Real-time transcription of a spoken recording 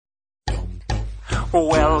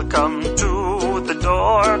Welcome to the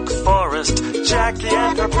Dork Forest. Jackie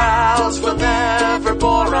and her pals will never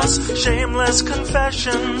bore us. Shameless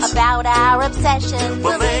confessions about our obsession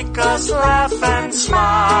will make us laugh and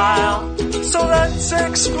smile. So let's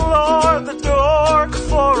explore the Dork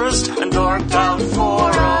Forest and dork out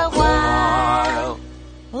for a while.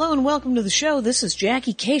 Hello and welcome to the show. This is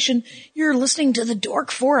Jackie Cation. You're listening to the Dork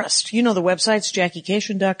Forest. You know the websites,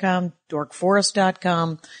 JackieCation.com,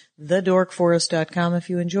 DorkForest.com, thedorkforest.com if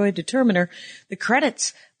you enjoyed Determiner. The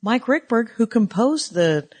credits, Mike Rickberg, who composed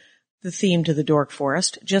the theme to the Dork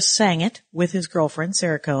Forest, just sang it with his girlfriend,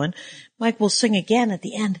 Sarah Cohen. Mike will sing again at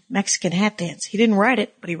the end, Mexican Hat Dance. He didn't write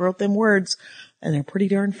it, but he wrote them words, and they're pretty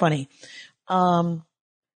darn funny.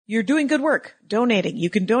 You're doing good work, donating.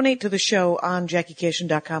 You can donate to the show on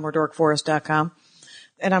JackieCation.com or DorkForest.com.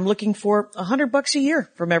 And I'm looking for $100 a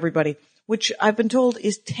year from everybody, which I've been told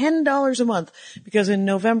is $10 a month, because in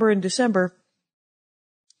November and December,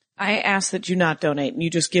 I ask that you not donate and you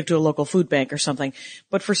just give to a local food bank or something.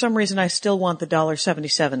 But for some reason, I still want the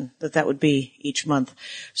 $1.77 that would be each month.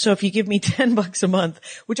 So if you give me $10 a month,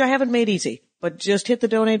 which I haven't made easy, but just hit the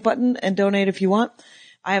donate button and donate if you want.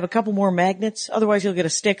 I have a couple more magnets. Otherwise, you'll get a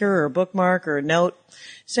sticker or a bookmark or a note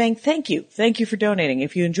saying thank you. Thank you for donating.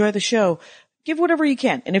 If you enjoy the show, give whatever you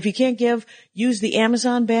can. And if you can't give, use the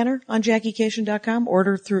Amazon banner on JackieCation.com.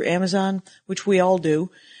 Order through Amazon, which we all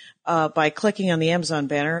do, by clicking on the Amazon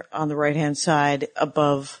banner on the right-hand side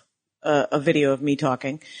above a video of me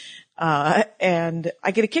talking. And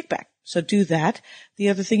I get a kickback. So do that. The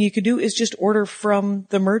other thing you could do is just order from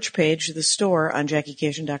the merch page, the store on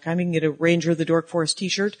JackieCation.com. You can get a Ranger the Dork Forest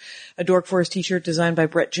t-shirt, a Dork Forest t-shirt designed by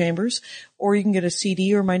Brett Chambers, or you can get a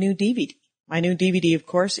CD or my new DVD. My new DVD, of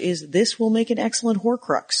course, is This Will Make an Excellent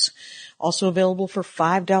Horcrux. Also available for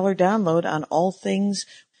 $5 download on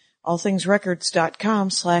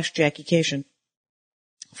allthingsrecords.com/JackieCation.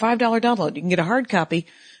 $5 download. You can get a hard copy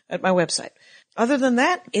at my website. Other than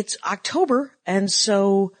that, it's October, and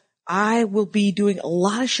so I will be doing a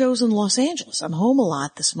lot of shows in Los Angeles. I'm home a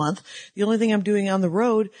lot this month. The only thing I'm doing on the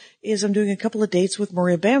road is I'm doing a couple of dates with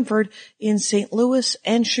Maria Bamford in St. Louis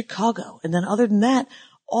and Chicago. And then other than that,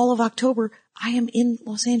 all of October, I am in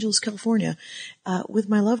Los Angeles, California, with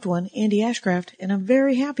my loved one, Andy Ashcraft, and I'm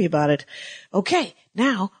very happy about it. Okay,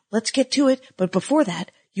 now let's get to it. But before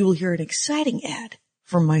that, you will hear an exciting ad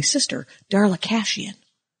from my sister, Darla Kashian,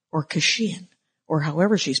 or Kashian, or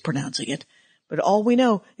however she's pronouncing it. But all we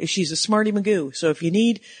know is she's a smarty Magoo. So if you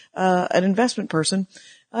need an investment person,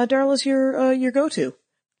 Darla's your go-to.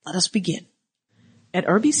 Let us begin. At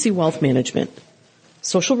RBC Wealth Management,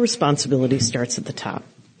 social responsibility starts at the top.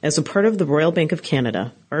 As a part of the Royal Bank of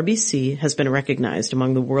Canada, RBC has been recognized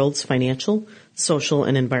among the world's financial, social,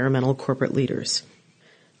 and environmental corporate leaders.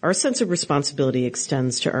 Our sense of responsibility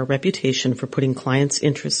extends to our reputation for putting clients'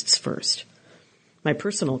 interests first. My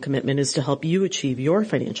personal commitment is to help you achieve your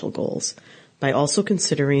financial goals by also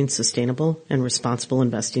considering sustainable and responsible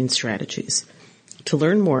investing strategies. To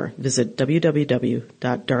learn more, visit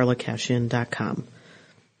www.darlakashian.com.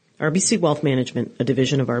 RBC Wealth Management, a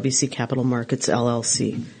division of RBC Capital Markets,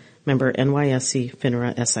 LLC. Member NYSE,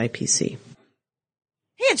 FINRA, SIPC.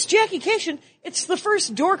 Hey, it's Jackie Cation. It's the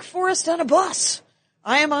first Dork Forest on a bus.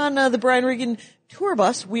 I am on the Brian Regan tour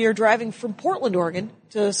bus. We are driving from Portland, Oregon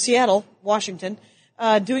to Seattle, Washington,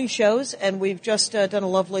 doing shows, and we've just done a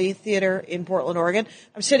lovely theater in Portland, Oregon.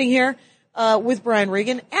 I'm sitting here with Brian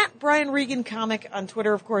Regan, at Brian Regan Comic on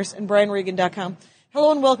Twitter, of course, and BrianRegan.com.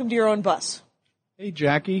 Hello and welcome to your own bus. Hey,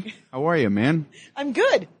 Jackie. How are you, man? I'm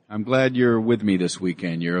good. I'm glad you're with me this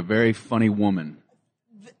weekend. You're a very funny woman.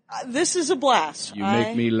 This is a blast. You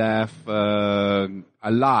make me laugh a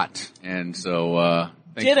lot, and so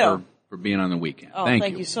thanks for being on the weekend. Oh,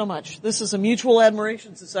 thank you so much. This is a mutual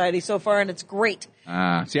admiration society so far, and it's great.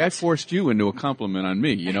 See, I forced you into a compliment on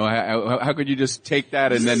me. You know, how could you just take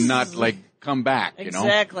that and then not, come back, you know?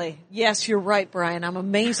 Exactly. Yes, you're right, Brian. I'm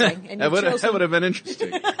amazing. And that would have been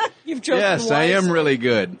interesting. You've chosen Yes, wisely. I am really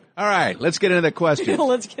good. All right, let's get into the question.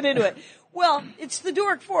 Let's get into it. Well, it's the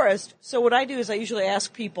Dork Forest, so what I do is I usually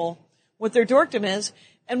ask people what their dorkdom is,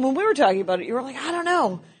 and when we were talking about it, you were like, I don't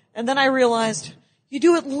know. And then I realized you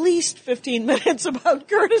do at least 15 minutes about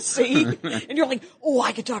courtesy, and you're like, oh,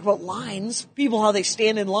 I could talk about lines, people, how they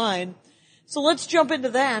stand in line. So let's jump into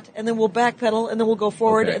that, and then we'll backpedal, and then we'll go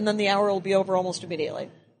forward, and then the hour will be over almost immediately.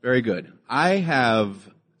 Very good. I have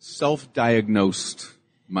self-diagnosed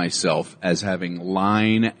myself as having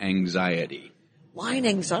line anxiety. Line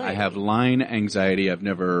anxiety? I have line anxiety. I've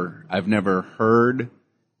never heard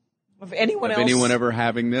Of anyone else? anyone ever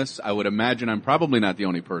having this. I would imagine I'm probably not the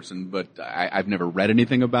only person, but I've never read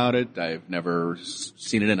anything about it. I've never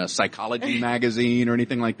seen it in a psychology magazine or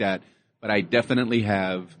anything like that. But I definitely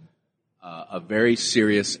have a very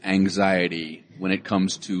serious anxiety when it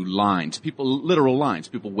comes to lines. Literal lines.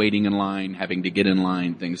 People waiting in line, having to get in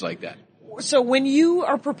line, things like that. So when you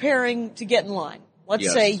are preparing to get in line, let's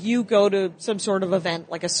Yes. say you go to some sort of event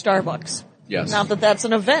like a Starbucks. Yes. Not that that's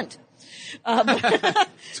an event.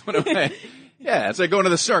 It's like going to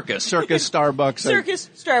the circus, Starbucks.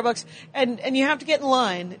 Starbucks, and you have to get in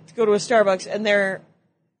line to go to a Starbucks, and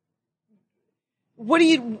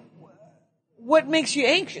what makes you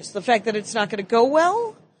anxious? The fact that it's not going to go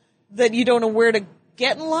well? That you don't know where to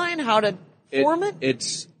get in line, how to form it?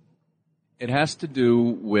 It has to do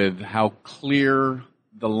with how clear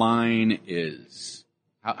the line is.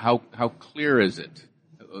 How clear is it?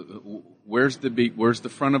 Where's the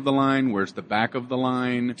front of the line? Where's the back of the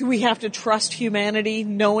line? Do we have to trust humanity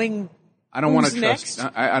knowing I don't want to next?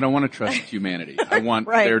 trust. I don't want to trust humanity. I want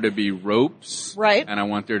Right. there to be ropes, Right. and I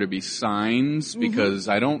want there to be signs because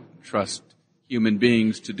I don't trust human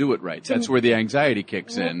beings to do it right. That's where the anxiety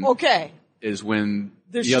kicks in. Okay. Is when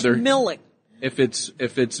There's the just other milling. if it's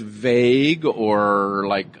vague or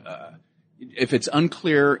if it's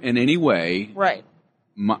unclear in any way, Right.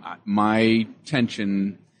 my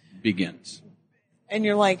tension begins. And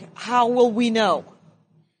you're like, how will we know?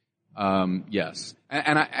 Yes.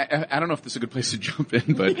 And I don't know if this is a good place to jump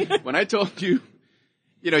in, but when I told you,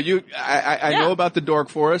 I know about the Dork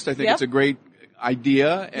Forest. I think Yep. it's a great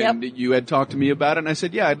idea, and Yep. you had talked to me about it, and I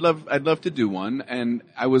said, yeah, I'd love to do one. And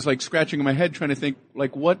I was like scratching in my head trying to think,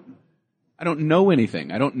 like, what? I don't know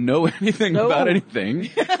anything. I don't know anything No. about anything.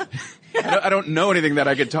 I don't know anything that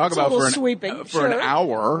I could talk It's a about little for sweeping, an sure.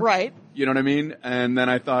 hour. Right. You know what I mean? And then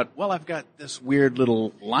I thought, well, I've got this weird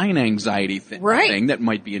little line anxiety Right. thing that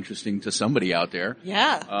might be interesting to somebody out there.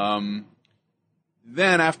 Yeah.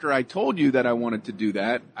 Then after I told you that I wanted to do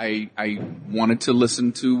that, I wanted to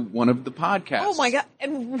listen to one of the podcasts. Oh my God.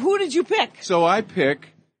 And who did you pick? So I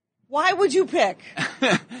pick, Why would you pick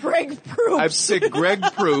Greg Proops? I picked Greg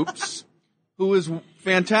Proops, who is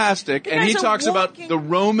fantastic, and he guy's a talks about walking- the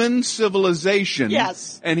Roman civilization.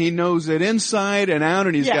 Yes. And he knows it inside and out,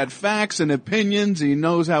 and he's Yeah. got facts and opinions, and he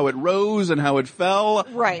knows how it rose and how it fell.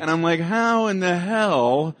 Right. And I'm like, how in the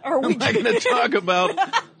hell Are we am I going to talk about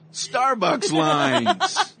Starbucks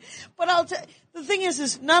lines? But the thing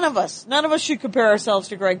is none of us should compare ourselves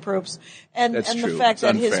to Greg Proops. And That's the true. fact It's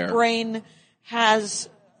that his unfair. brain has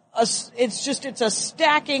it's a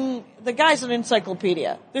stacking, the guy's an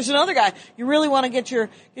encyclopedia. There's another guy, you really want to get your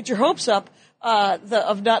hopes up,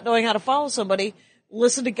 of not knowing how to follow somebody,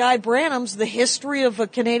 listen to Guy Branum's The History of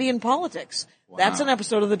Canadian Politics. Wow. That's an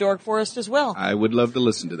episode of the Dork Forest as well. I would love to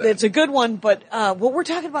listen to that. It's a good one, but what we're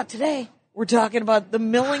talking about today, we're talking about the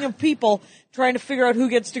milling of people trying to figure out who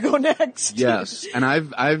gets to go next. Yes, and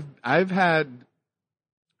I've had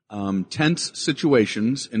tense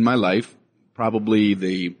situations in my life. Probably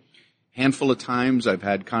the handful of times I've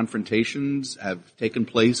had confrontations have taken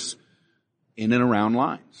place in and around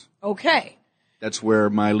lines. Okay. That's where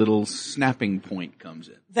my little snapping point comes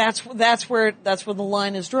in. That's where the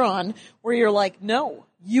line is drawn, where you're like, no,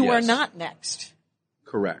 you Yes. are not next.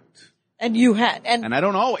 Correct. And you had, And I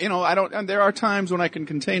don't know, and there are times when I can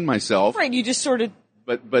contain myself, right, you just sort of,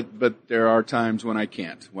 but there are times when I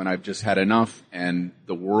can't, when I've just had enough and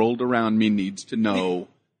the world around me needs to know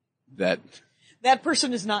that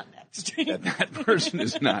person is not next. that person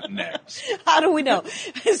is not next. How do we know?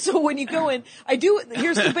 So when you go in,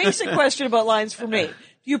 here's the basic question about lines for me. Do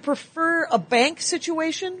you prefer a bank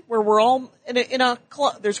situation where we're all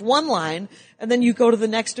there's one line and then you go to the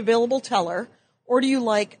next available teller, or do you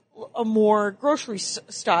like a more grocery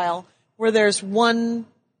style where there's one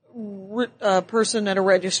person at a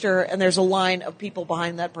register and there's a line of people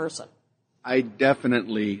behind that person? I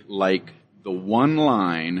definitely like the one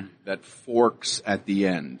line that forks at the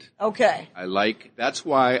end. Okay. That's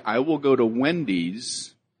why I will go to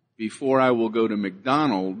Wendy's before I will go to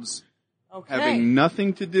McDonald's, Okay. having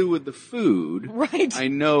nothing to do with the food. Right. I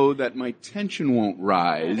know that my tension won't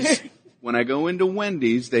rise. When I go into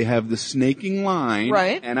Wendy's, they have the snaking line.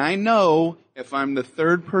 Right. And I know if I'm the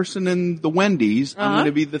third person in the Wendy's, I'm going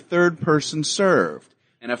to be the third person served.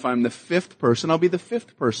 And if I'm the fifth person, I'll be the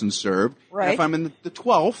fifth person served. Right. And if I'm in the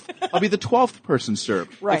 12th, I'll be the 12th person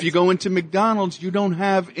served. Right. If you go into McDonald's, you don't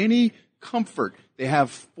have any comfort. They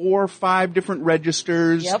have 4 or 5 different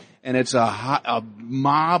registers. Yep. And it's a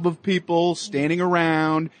mob of people standing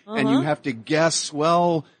around. And you have to guess,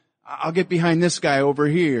 well, I'll get behind this guy over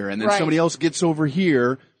here. And then Right. somebody else gets over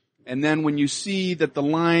here. And then when you see that the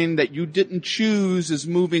line that you didn't choose is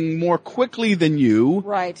moving more quickly than you,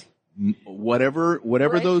 Right. whatever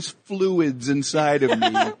Right. those fluids inside of me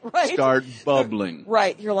Right. start bubbling.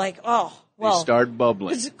 Right. You're like, oh, They well. start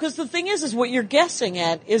bubbling. Because the thing is what you're guessing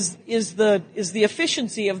at is the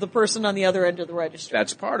efficiency of the person on the other end of the register.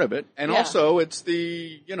 That's part of it. And Yeah. also it's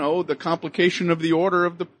the complication of the order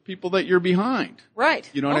of the people that you're behind. Right.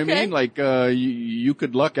 You know what I Okay. mean? Like, you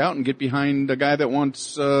could luck out and get behind a guy that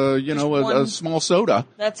wants, a one- small soda.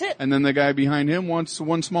 That's it. And then the guy behind him wants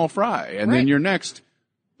one small fry. And Right. then you're next.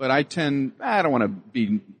 But I don't want to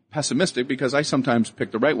be pessimistic because I sometimes pick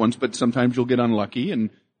the right ones, but sometimes you'll get unlucky and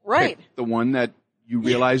Right. pick the one that you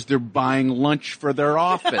realize they're buying lunch for their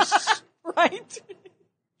office. Right.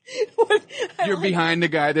 You're behind the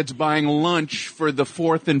guy that's buying lunch for the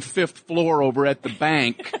 4th and 5th floor over at the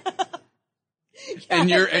bank. And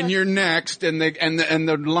you're next, and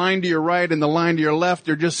the line to your right and the line to your left,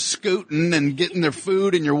 they're just scooting and getting their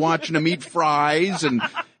food, and you're watching them eat fries, and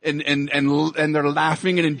they're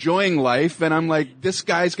laughing and enjoying life, and I'm like, this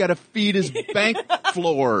guy's got to feed his bank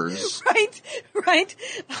floors. Right.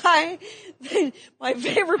 My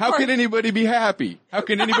favorite How part. can anybody be happy? How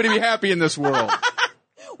can anybody be happy in this world?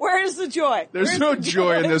 Where is the joy? There's Where's no the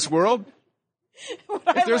joy in this world.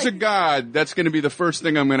 If there's a God, that's going to be the first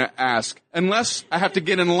thing I'm going to ask, unless I have to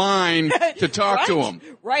get in line to talk to him.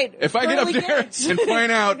 Right. If I get up there and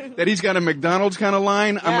find out that he's got a McDonald's kind of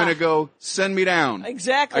line, I'm going to go, send me down.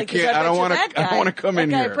 Exactly. I can't. I don't want to. I don't want to come in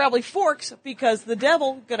here. That here. guy probably forks because the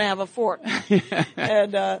devil gonna have a fork.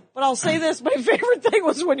 And but I'll say this: my favorite thing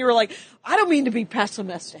was when you were like, "I don't mean to be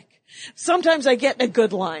pessimistic. Sometimes I get in a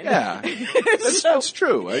good line." Yeah, that's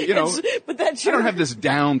true. But that's I don't have this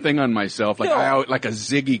down thing on myself like No. like a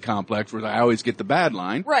Ziggy complex where I always get the bad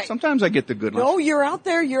line. Right. Sometimes I get the good line. No, you're out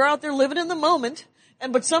there living in the moment.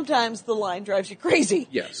 But sometimes the line drives you crazy.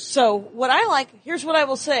 Yes. So what I like, here's what I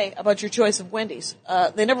will say about your choice of Wendy's.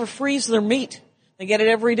 They never freeze their meat. They get it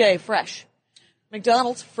every day, fresh.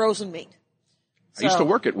 McDonald's, frozen meat. I used to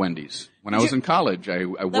work at Wendy's. When I was in college, I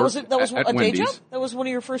worked That was at a day Wendy's. job? That was one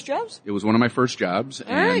of your first jobs? It was one of my first jobs.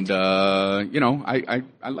 right. And,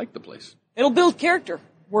 I liked the place. It'll build character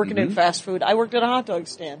working in fast food. I worked at a hot dog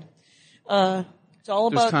stand. It's all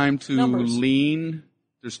about There's time to numbers. lean.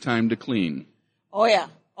 There's time to clean. Oh yeah.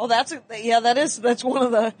 Oh, that's one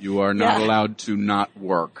of the. You are not Yeah. allowed to not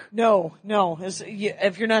work. No.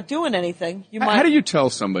 If you're not doing anything, you might. How do you tell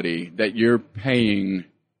somebody that you're paying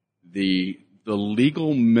the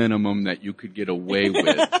legal minimum that you could get away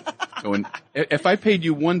with? So if I paid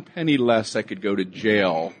you 1 penny less, I could go to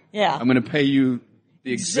jail. Yeah. I'm going to pay you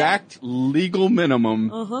the exact legal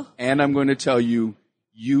minimum, and I'm going to tell you,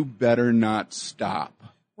 you better not stop.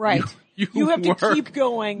 Right. You have to work keep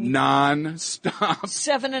going non-stop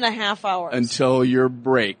 7.5 hours. until your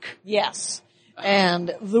break. Yes.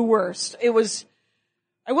 And the worst. I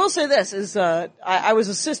will say this is, I was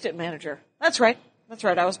assistant manager. That's right.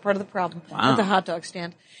 I was part of the problem at the hot dog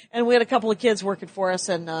stand. And we had a couple of kids working for us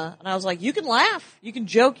and I was like, you can laugh, you can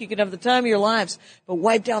joke, you can have the time of your lives, but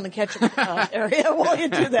wipe down the ketchup area while you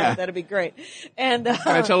do that. That'd be great. And, Can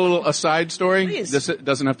I tell a side story? Please. This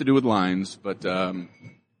doesn't have to do with lines, but,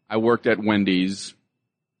 I worked at Wendy's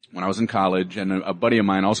when I was in college, and a buddy of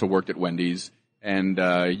mine also worked at Wendy's, and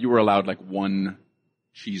you were allowed like one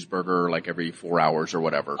cheeseburger like every 4 hours or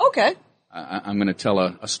whatever. okay. I'm going to tell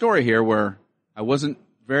a story here where I wasn't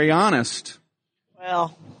very honest.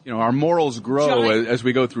 Well, Our morals grow Giant- as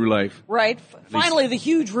we go through life. right. Finally, the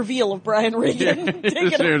huge reveal of Brian Regan taking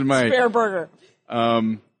Here's a my- spare burger.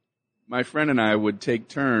 My friend and I would take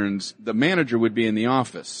turns. The manager would be in the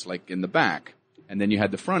office, like in the back. And then you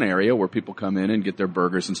had the front area where people come in and get their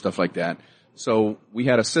burgers and stuff like that. So we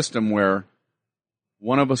had a system where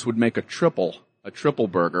one of us would make a triple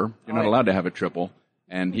burger. You're not allowed to have a triple.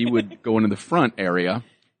 And he would go into the front area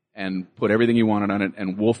and put everything he wanted on it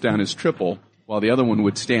and wolf down his triple, while the other one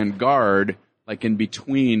would stand guard, like in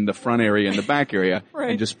between the front area and the back area, Right.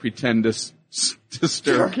 and just pretend to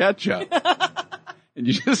stir ketchup. And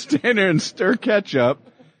you just stand there and stir ketchup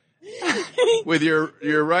with your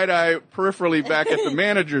right eye peripherally back at the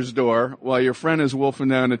manager's door while your friend is wolfing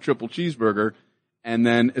down a triple cheeseburger. And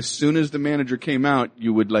then as soon as the manager came out,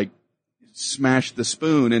 you would like smash the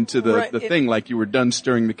spoon into the thing like you were done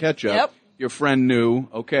stirring the ketchup. Yep. Your friend knew,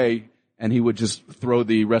 okay, and he would just throw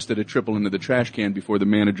the rest of the triple into the trash can before the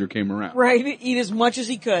manager came around. Right. Eat as much as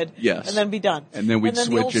he could. Yes. And then be done. And then we'd the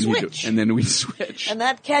switch old and switch. and then we'd switch. And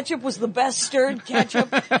that ketchup was the best stirred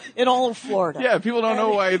ketchup in all of Florida. Yeah, people don't know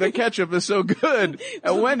why the ketchup is so good.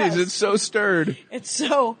 At the Wendy's, best. it's so stirred. It's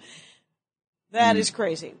so, that is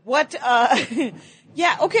crazy. What,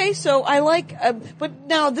 Yeah, okay, so I like, but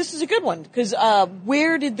now this is a good one, because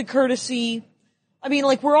where did the courtesy, I mean,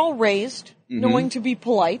 like, we're all raised knowing to be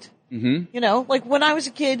polite. Mm-hmm. You know, like, when I was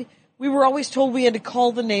a kid, we were always told we had to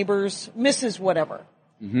call the neighbors Mrs. whatever.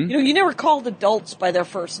 Mm-hmm. You know, you never called adults by their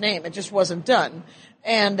first name. It just wasn't done.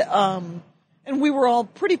 And we were all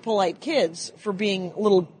pretty polite kids for being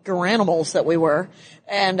little garanimals that we were.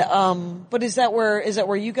 And, but is that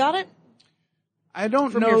where you got it? I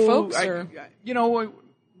don't From know. your folks, or? You know,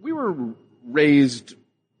 we were raised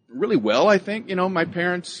really well, I think. You know, my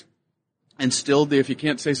parents instilled the if you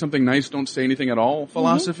can't say something nice, don't say anything at all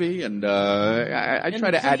philosophy. And, I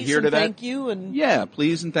try to adhere to that. Thank you and. Yeah,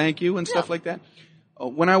 please and thank you and stuff like that.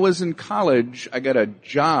 When I was in college, I got a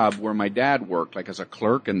job where my dad worked, like as a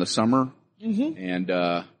clerk in the summer. Mm-hmm.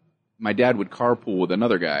 And, my dad would carpool with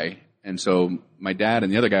another guy. And so my dad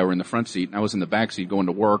and the other guy were in the front seat, and I was in the back seat going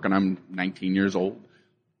to work, and I'm 19 years old.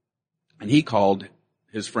 And he called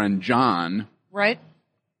his friend John. Right.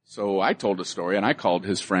 So I told a story, and I called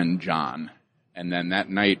his friend John. And then that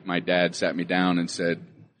night, my dad sat me down and said,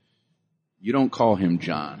 "You don't call him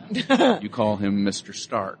John. You call him Mr.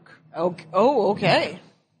 Stark." Oh, okay.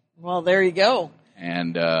 Well, there you go.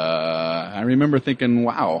 And I remember thinking,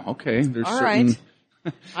 wow, okay, there's all certain... Right.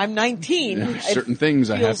 I'm 19. There's certain things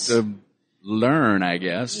I have to learn, I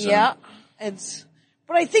guess. Yeah.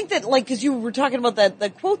 But I think that, like, because you were talking about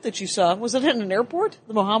that quote that you saw, was it in an airport?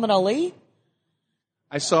 The Muhammad Ali?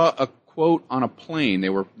 I saw a quote on a plane. They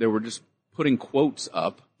were just putting quotes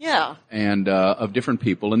up. Yeah. And of different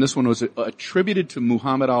people. And this one was attributed to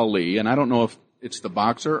Muhammad Ali. And I don't know if it's the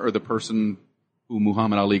boxer or the person who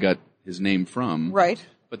Muhammad Ali got his name from. Right.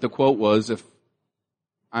 But the quote was, if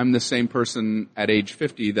I'm the same person at age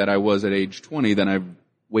 50 that I was at age 20, then I've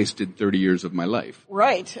wasted 30 years of my life.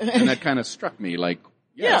 Right. And that kind of struck me like,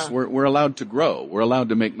 yes, yeah. We're allowed to grow. We're allowed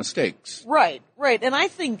to make mistakes. Right. And I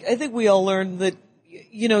think we all learned that,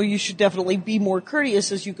 you know, you should definitely be more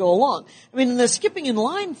courteous as you go along. I mean, the skipping in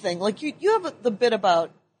line thing, like you have the bit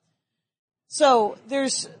about, so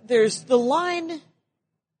there's the line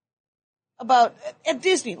about at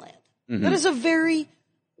Disneyland. Mm-hmm. That is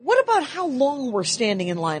what about how long we're standing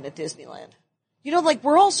in line at Disneyland? You know, like,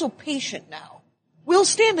 we're all so patient now. We'll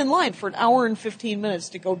stand in line for an hour and 15 minutes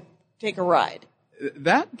to go take a ride.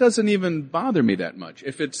 That doesn't even bother me that much.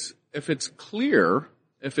 If it's clear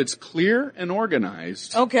and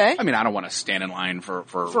organized. Okay. I mean, I don't want to stand in line for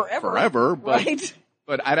forever, but, right?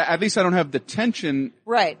 But at least I don't have the tension.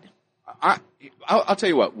 Right. I'll tell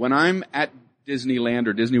you what, when I'm at Disneyland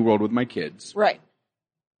or Disney World with my kids. Right.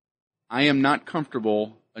 I am not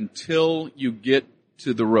comfortable until you get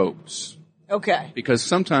to the ropes. Okay. Because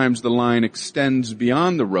sometimes the line extends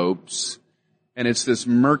beyond the ropes, and it's this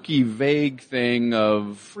murky, vague thing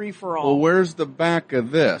of free for all. Well, where's the back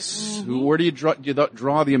of this? Mm-hmm. Where do you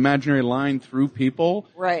draw the imaginary line through people?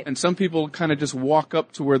 Right. And some people kind of just walk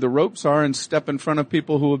up to where the ropes are and step in front of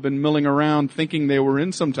people who have been milling around thinking they were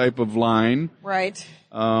in some type of line. Right.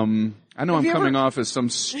 I know I'm coming off as some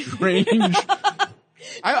strange...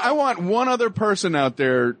 I want one other person out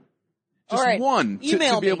there, just right. one, to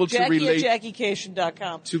be able to relate.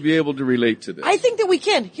 Jackie@JackieCation.com. To be able to relate to this. I think that we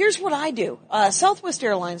can. Here's what I do. Southwest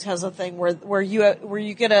Airlines has a thing where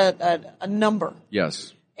you get a number.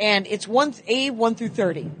 Yes. And it's A 1 through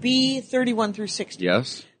 30, B 31 through 60.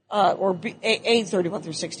 Yes. Or A 31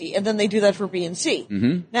 through 60, and then they do that for B and C.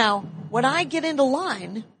 Mm-hmm. Now, when I get into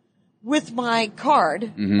line with my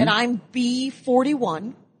card, and I'm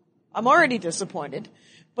B41, I'm already disappointed.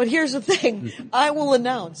 But here's the thing. I will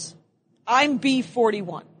announce, I'm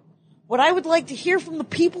B41. What I would like to hear from the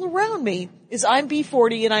people around me is I'm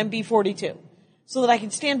B40 and I'm B42. So that I can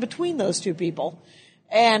stand between those two people.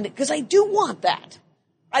 And, cause I do want that.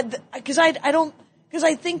 Cause I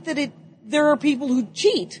think that there are people who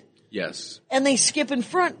cheat. Yes. And they skip in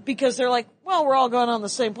front because they're like, well, we're all going on the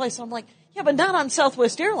same place. I'm like, yeah, but not on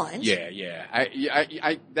Southwest Airlines. Yeah.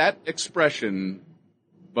 I that expression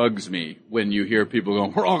bugs me when you hear people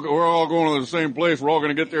going, we're all going to the same place. We're all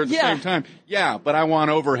going to get there at the same time. Yeah, but I want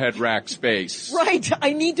overhead rack space. Right.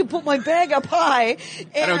 I need to put my bag up high.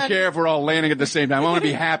 I don't care if we're all landing at the same time. I want to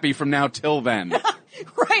be happy from now till then.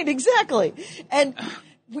 Right. Exactly. And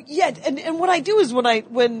yeah. And what I do is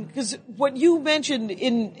cause what you mentioned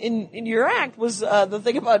in your act was, the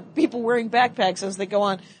thing about people wearing backpacks as they go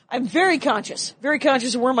on. I'm very conscious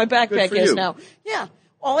of where my backpack is now. Yeah.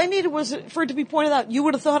 All I needed was for it to be pointed out. You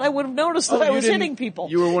would have thought I would have noticed that I was hitting people.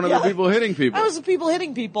 You were one of the people hitting people. I was the people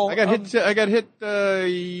hitting people. I got hit,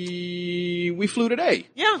 we flew today.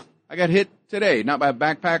 Yeah. I got hit today, not by a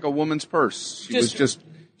backpack, a woman's purse. She was just,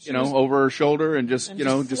 over her shoulder and just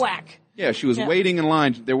whack. Yeah, she was waiting in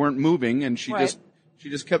line. They weren't moving and she just She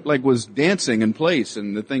just kept was dancing in place,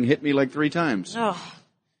 and the thing hit me 3 times. Oh.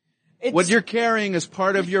 What you're carrying is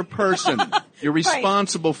part of your person. You're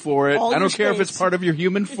responsible for it. All I your don't care if it's space. part of your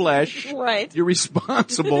human flesh. Right. You're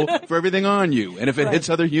responsible for everything on you. And if it hits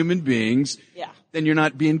other human beings, then you're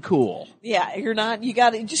not being cool. Yeah, you're not. You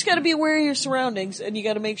just gotta be aware of your surroundings, and you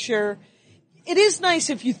gotta make sure. It is nice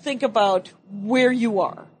if you think about where you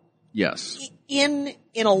are. Yes. In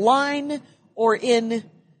a line or in,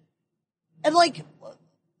 and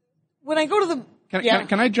when I go to the,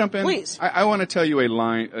 Can I jump in? Please. I want to tell you a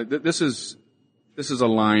line. This is a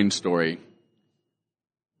line story.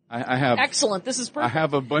 I have excellent. This is perfect. I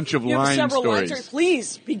have a bunch of you have line several stories. Lines.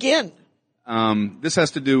 Please begin. This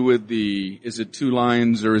has to do with is it 2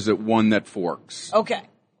 lines or is it one that forks? Okay.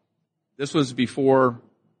 This was before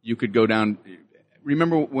you could go down.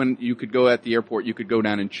 Remember when you could go at the airport, you could go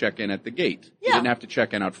down and check in at the gate. Yeah. You didn't have to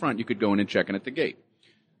check in out front. You could go in and check in at the gate.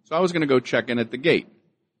 So I was going to go check in at the gate.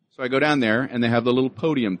 So I go down there, and they have the little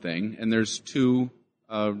podium thing, and there's 2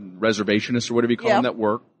 reservationists or whatever you call them that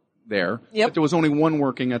work there. Yep. But there was only one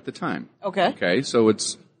working at the time. Okay. Okay, so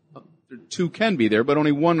 2 can be there, but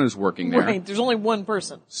only one is working there. Right. There's only one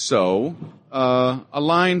person. So a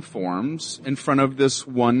line forms in front of this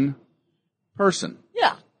one person.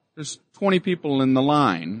 Yeah. There's 20 people in the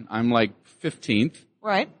line. I'm 15th.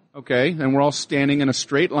 Right. Okay, and we're all standing in a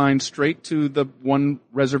straight line straight to the one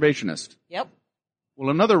reservationist. Yep. Well,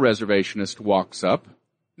 another reservationist walks up.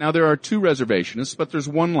 Now there are 2 reservationists, but there's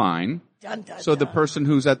one line. Dun, dun, So the dun. person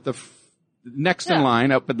who's at the next in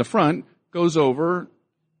line up at the front goes over,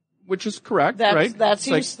 which is correct, right? That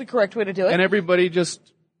seems the correct way to do it. And everybody just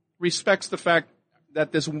respects the fact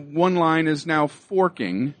that this one line is now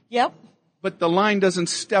forking. Yep. But the line doesn't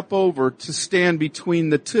step over to stand between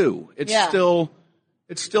the 2. It's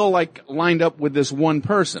still lined up with this one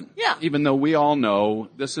person. Yeah. Even though we all know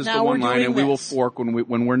this is Now the one we're line doing and we will this. fork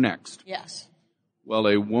when we're next. Yes. Well,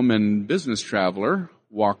 a woman business traveler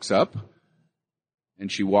walks up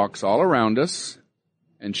and she walks all around us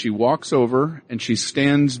and she walks over and she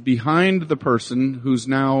stands behind the person who's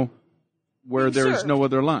now where Being there's served. no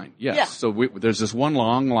other line. Yes. Yeah. So there's this one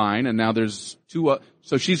long line and now there's 2,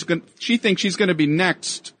 so she thinks she's going to be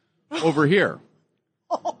next over here.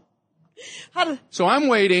 So I'm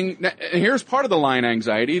waiting. Now, here's part of the line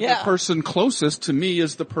anxiety. Yeah. The person closest to me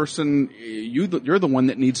is the person, you're the one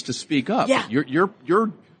that needs to speak up. Yeah.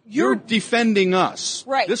 You're defending us.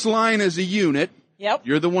 Right. This line is a unit. Yep.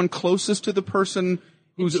 You're the one closest to the person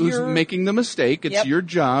who's your- making the mistake. It's Yep. your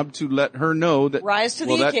job to let her know that Rise to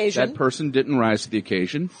the that occasion. That person didn't rise to the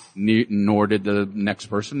occasion, nor did the next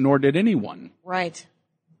person, nor did anyone. Right.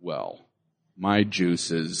 Well, my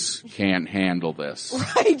juices can't handle this.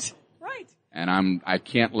 Right. Right. And I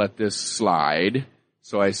can't let this slide.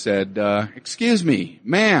 So I said, excuse me,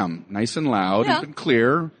 ma'am, nice and loud and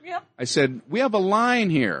clear. Yep. I said, we have a line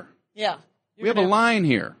here. Yeah. We have a line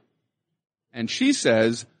here. And she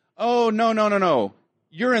says, oh, no.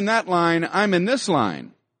 You're in that line. I'm in this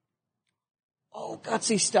line. Oh,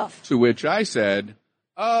 gutsy stuff. To which I said,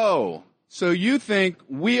 oh, so you think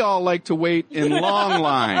we all like to wait in long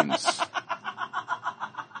lines.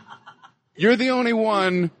 You're the only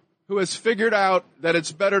one who has figured out that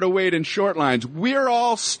it's better to wait in short lines. We're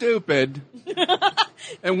all stupid.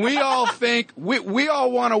 And we all think, we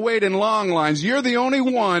all want to wait in long lines. You're the only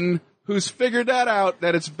one who's figured that out,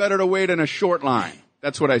 that it's better to wait in a short line.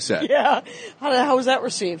 That's what I said. Yeah. How was that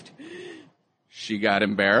received? She got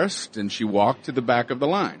embarrassed and she walked to the back of the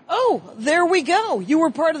line. Oh, there we go. You were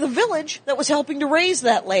part of the village that was helping to raise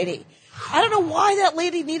that lady. I don't know why that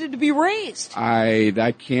lady needed to be raised. I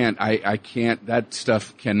can't, that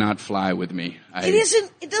stuff cannot fly with me.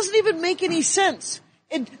 It doesn't even make any sense.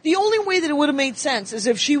 The only way that it would have made sense is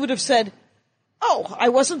if she would have said, oh, I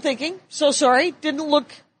wasn't thinking, so sorry,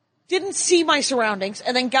 didn't see my surroundings,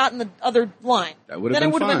 and then got in the other line. That would have been Then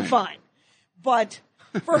it would have been fine. But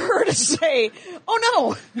for her to say,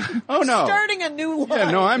 oh no, starting a new line.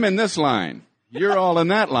 Yeah, no, I'm in this line. You're all in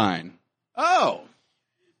that line. Oh,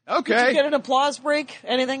 okay. Did you get an applause break?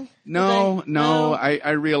 Anything? No.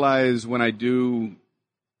 I realize when I do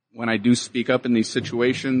speak up in these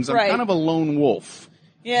situations, I'm kind of a lone wolf.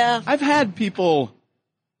 Yeah. I've had people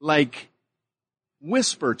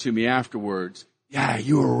whisper to me afterwards, yeah,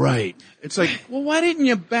 you were right. It's like, well, why didn't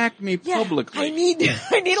you back me publicly? I need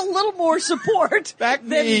a little more support. Back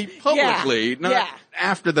me publicly, not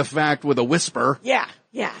after the fact with a whisper. Yeah.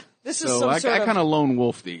 This is so some I sort of... kind of lone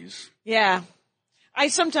wolf these. Yeah. I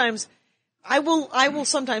will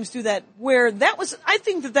sometimes do that where I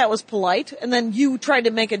think that was polite, and then you tried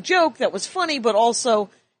to make a joke that was funny, but also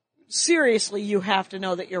seriously you have to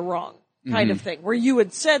know that you're wrong. kind of thing, where you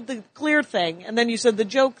had said the clear thing and then you said the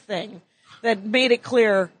joke thing that made it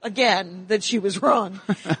clear again that she was wrong.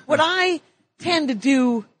 What I tend to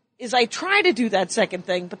do is I try to do that second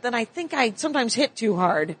thing, but then I think I sometimes hit too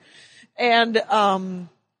hard. And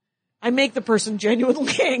I make the person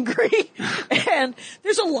genuinely angry. And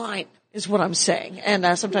there's a line, is what I'm saying.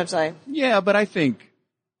 And sometimes I... Yeah, but I think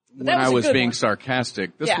when I was being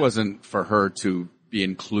sarcastic, this Yeah. wasn't for her to be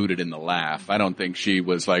included in the laugh. I don't think she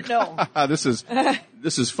was like, No. this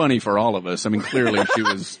is funny for all of us. I mean, clearly she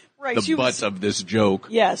was Right, the she butt was- of this joke.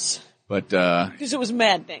 Yes. But Because it was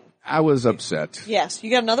maddening. I was upset. Yes.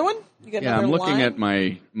 You got another one? You got Yeah, another I'm looking line? at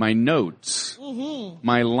my notes. Mm-hmm.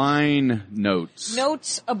 My line notes.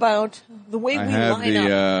 Notes about the way I we have line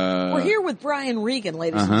the, up. We're here with Brian Regan,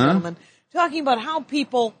 ladies and Uh-huh. gentlemen, talking about how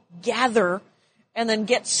people gather and then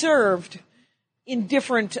get served in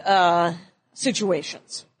different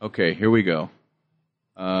situations. Okay, here we go.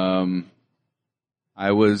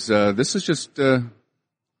 I was, this is just,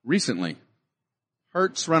 recently.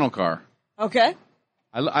 Hertz rental car. Okay?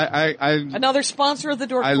 I Another sponsor of the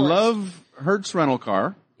Dork Forest. love Hertz rental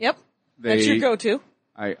car. Yep. That's your go-to.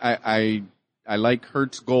 I like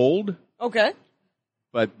Hertz Gold, Okay.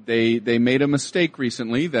 but they made a mistake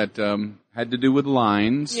recently that, had to do with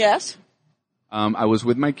lines. Yes. I was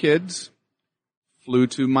with my kids, flew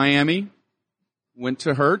to Miami, went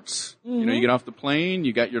to Hertz. You know, you get off the plane,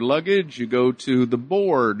 you got your luggage, you go to the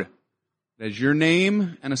board. There's your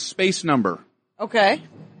name and a space number. Okay.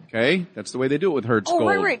 Okay? That's the way they do it with Hertz Oh,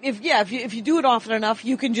 Gold. right. If you do it often enough,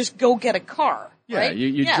 you can just go get a car. Yeah, right?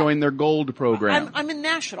 you join their gold program. I'm in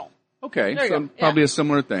National. Okay, There you so go. probably Yeah. a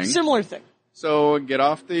similar thing. Similar thing. So get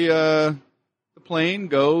off the plane,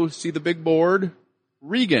 go see the big board.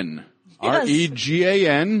 Regan. Yes.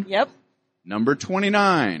 Regan. Yep. Number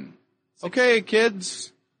 29. Okay,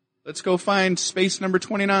 kids, let's go find space number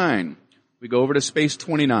 29. We go over to space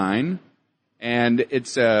 29, and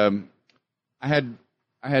it's I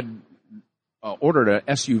had ordered a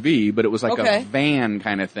SUV, but it was like Okay. a van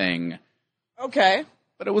kind of thing. Okay.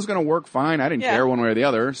 But it was going to work fine. I didn't Yeah. care one way or the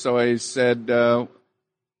other. So I said,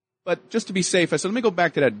 but just to be safe, I said, let me go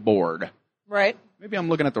back to that board. Right. Maybe I'm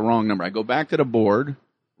looking at the wrong number. I go back to the board.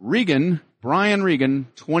 Regan, Brian Regan,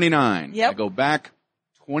 29. Yep. I go back.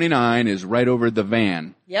 29 is right over the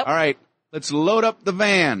van. Yep. All right, let's load up the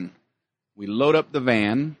van. We load up the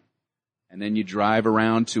van, and then you drive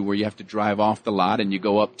around to where you have to drive off the lot, and you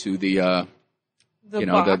go up to the The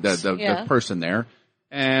box. the person there.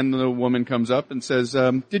 And the woman comes up and says,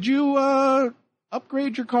 did you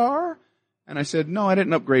upgrade your car? And I said, no, I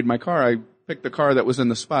didn't upgrade my car. I picked the car that was in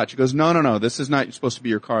the spot. She goes, no, this is not supposed to be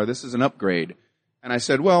your car. This is an upgrade. And I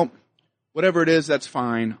said, well, whatever it is, that's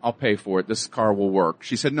fine. I'll pay for it. This car will work.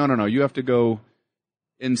 She said, no, you have to go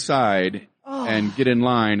inside and get in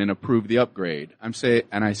line and approve the upgrade. I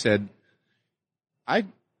said,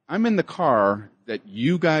 I'm in the car that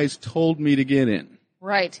you guys told me to get in.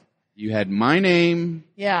 Right. You had my name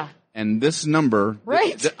Yeah. and this number.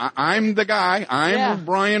 Right. I'm the guy. I'm Yeah.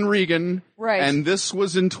 Brian Regan. Right. And this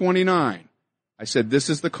was in 29. I said, this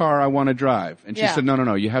is the car I want to drive. And she Yeah. said,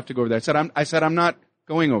 no, you have to go over there. I said, I'm not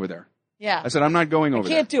going over there. Yeah. I said, I'm not going over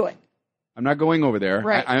there. Can't do it. I'm not going over there.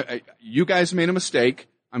 Right. You guys made a mistake.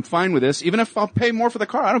 I'm fine with this. Even if I'll pay more for the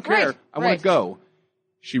car, I don't care. Right. I want Right. to go.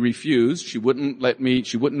 She refused. She wouldn't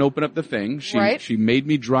open up the thing. She made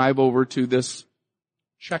me drive over to this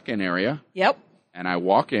check-in area. Yep. And I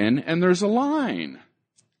walk in and there's a line.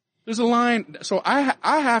 So I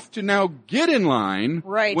have to now get in line.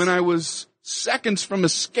 Right. When I was seconds from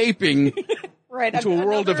escaping Right. into a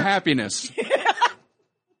world of happiness.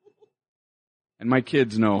 And my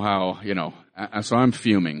kids know how, so I'm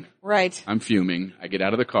fuming. Right. I'm fuming. I get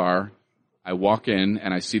out of the car. I walk in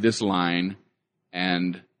and I see this line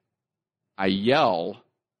and I yell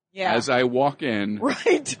Yeah. as I walk in,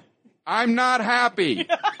 Right. I'm not happy.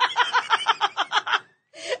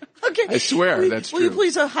 Okay. I swear that's Will you true.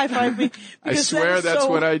 please high five me? I Because swear that's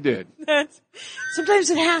what I did. Sometimes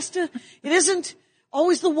it isn't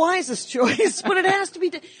always the wisest choice, but it has to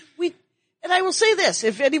be. And I will say this,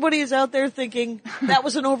 if anybody is out there thinking that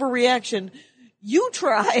was an overreaction, you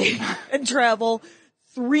try and travel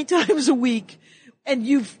 3 times a week and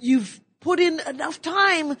you've put in enough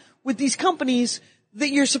time with these companies that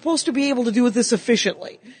you're supposed to be able to do this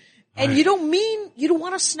efficiently. And you don't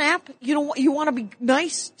want to snap, you want to be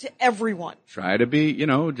nice to everyone. Try to be,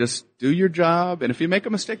 just do your job. And if you make a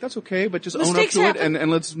mistake, that's okay, but just Mistakes own up to happen. it and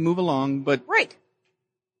let's move along. But Right.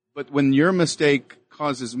 when your mistake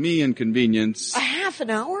causes me inconvenience, A half an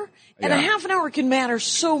hour? And a Yeah. half an hour can matter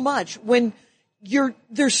so much when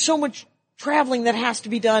there's so much traveling that has to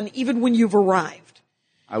be done even when you've arrived.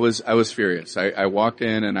 I was furious. I walked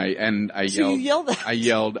in and I So yelled. you yelled that. I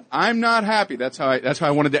yelled, "I'm not happy." That's how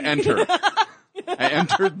I wanted to enter. I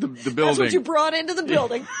entered the building. That's what you brought into the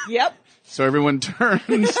building. Yep. So everyone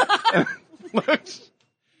turns and looks.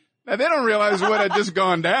 Now they don't realize what had just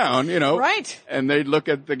gone down, Right. And they look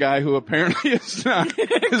at the guy who apparently is not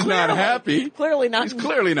happy. Clearly not. He's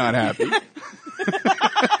clearly not happy.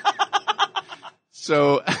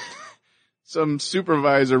 So, some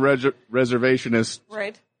supervisor reservationist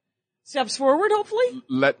Right. Steps forward, hopefully.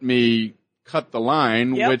 let me cut the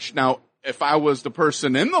line, Yep. which now, if I was the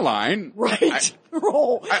person in the line, Right.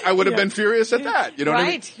 I would have been furious at that. You know what I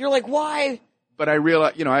mean? Right. You're like, why? But I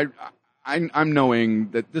realize, I'm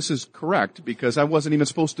knowing that this is correct because I wasn't even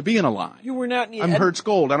supposed to be in a line. You were not. I'm Hertz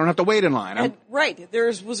Gold. I don't have to wait in line. Right. There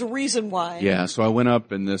was a reason why. Yeah, so I went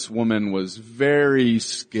up and this woman was very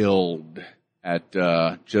skilled at,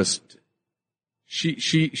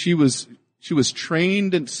 she was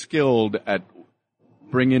trained and skilled at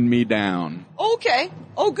bringing me down. Okay.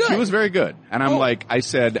 Oh, good. She was very good. And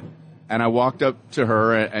I walked up to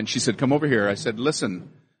her and she said, "Come over here." I said,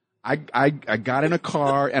 "Listen, I got in a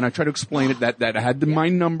car and I tried to explain it that I had my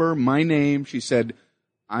number, my name." She said,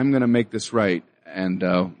 "I'm going to make this right. And,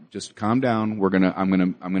 just calm down. I'm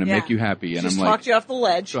going to make you happy." And Just I'm like, talked you off the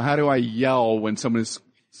ledge. "So how do I yell when someone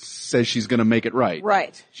says she's going to make it right?"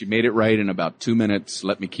 Right. She made it right in about 2 minutes.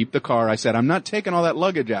 Let me keep the car. I said, "I'm not taking all that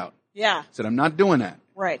luggage out." Yeah. I said, "I'm not doing that."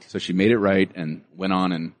 Right. So she made it right and went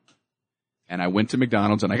on and I went to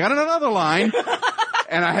McDonald's and I got in another line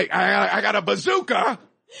and I got a bazooka.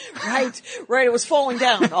 Right. It was Falling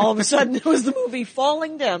Down. All of a sudden, it was the movie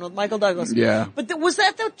Falling Down with Michael Douglas. Yeah. But was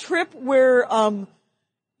that the trip where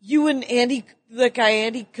you and Andy, that guy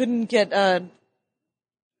Andy, couldn't get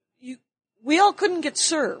we all couldn't get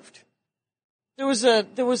served. There was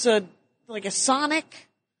like a Sonic.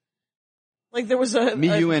 Like there was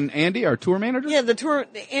You and Andy, our tour manager? Yeah, the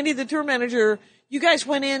tour manager. You guys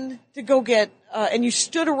went in to go get, and you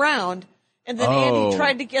stood around, and then Andy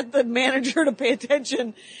tried to get the manager to pay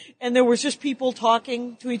attention, and there was just people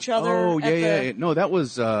talking to each other. Oh, yeah. No, that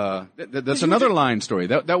was, that's another line story.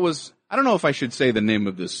 That was, I don't know if I should say the name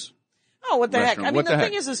of this. Oh, what the heck? restaurant. I mean, What the the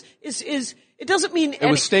thing heck? is, it doesn't mean It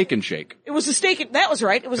was Steak and Shake. It was a steak. That was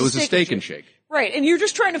right. It was a Steak and Shake. Right, and you're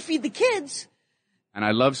just trying to feed the kids. And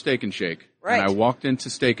I love Steak and Shake. Right. And I walked into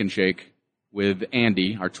Steak and Shake with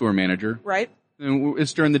Andy, our tour manager. Right. And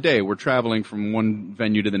it's during the day. We're traveling from one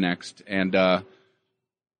venue to the next. And,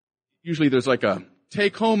 usually there's like a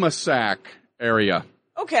take home a sack area.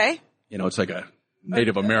 Okay. It's like a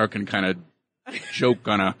Native American kind of joke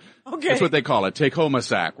on a, Okay. that's what they call it. Take home a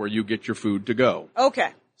sack where you get your food to go.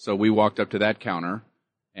 Okay. So we walked up to that counter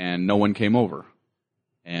and no one came over.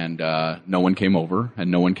 And, no one came over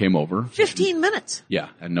and no one came over. 15 minutes. Yeah.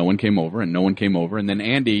 And no one came over and no one came over. And then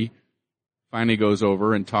Andy finally goes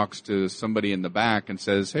over and talks to somebody in the back and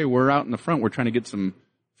says, "Hey, we're out in the front. We're trying to get some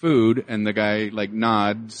food." And the guy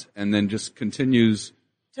nods and then just continues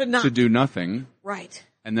to do nothing. Right.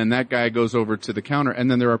 And then that guy goes over to the counter.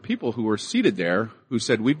 And then there are people who were seated there who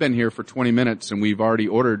said, "We've been here for 20 minutes and we've already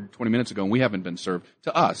ordered 20 minutes ago and we haven't been served,"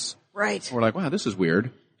 to us. Right. We're like, "Wow, this is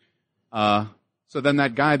weird." So then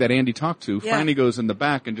that guy that Andy talked to finally goes in the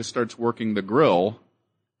back and just starts working the grill,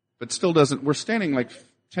 but still doesn't, we're standing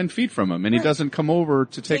 10 feet from him and he doesn't come over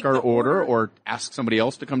to take our order or ask somebody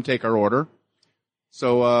else to come take our order.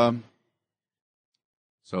 So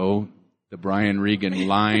the Brian Regan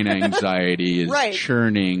line anxiety is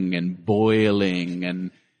churning and boiling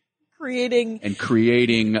and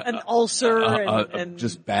creating an ulcer and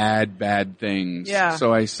just bad things. Yeah.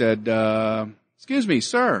 So I said, "Excuse me,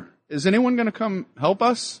 sir. Is anyone going to come help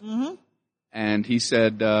us?" Mm-hmm. And he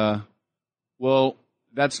said, "Well,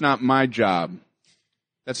 that's not my job.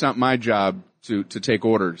 That's not my job to take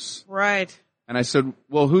orders." Right. And I said,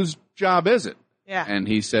 "Well, whose job is it?" Yeah. And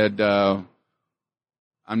he said, "I'm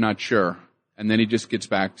not sure." And then he just gets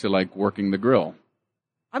back to working the grill.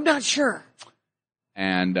 I'm not sure.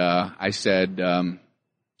 And, I said,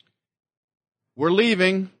 "We're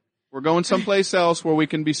leaving. We're going someplace else where we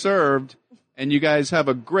can be served. And you guys have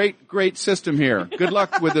a great, great system here. Good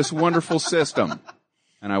luck with this wonderful system."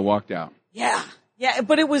 And I walked out. Yeah. Yeah,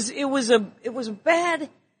 but it was a bad,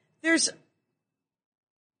 let's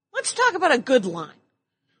talk about a good line.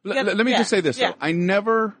 Let me just say this though. I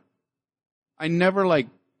never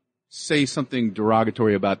say something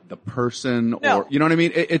derogatory about the person or, you know what I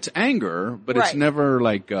mean? It's anger, but it's never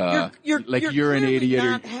you're an idiot.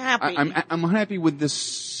 Not happy. I'm happy with this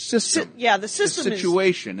system. The system the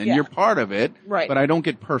situation, and you're part of it. Right. But I don't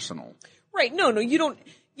get personal. Right. No, you don't.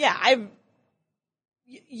 Yeah,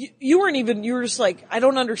 you weren't even. You were just I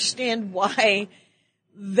don't understand why.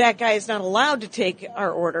 that guy is not allowed to take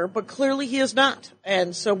our order, but clearly he is not.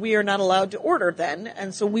 And so we are not allowed to order then,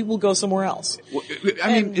 and so we will go somewhere else. Well,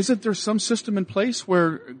 I mean, isn't there some system in place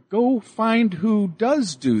where go find who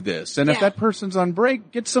does do this? And if that person's on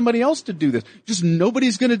break, get somebody else to do this. Just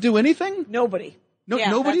nobody's going to do anything? Nobody. No,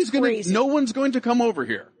 Yeah, nobody's that's going crazy. to, no one's going to come over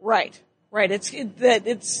here. Right. That's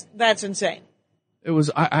insane. It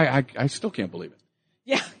was, I still can't believe it.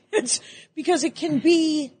 Yeah. It's because it can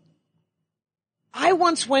be, I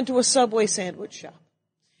once went to a Subway sandwich shop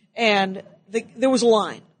and there was a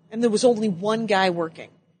line and there was only one guy working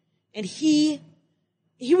and he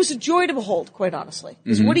was a joy to behold, quite honestly.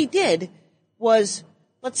 Because what he did was,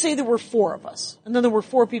 let's say there were 4 of us and then there were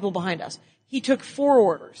 4 people behind us. He took 4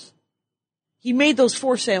 orders. He made those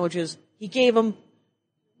 4 sandwiches. He gave them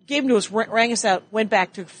to us, rang us out, went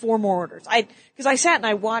back, took 4 more orders. Cause I sat and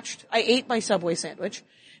I ate my Subway sandwich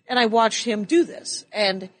and I watched him do this.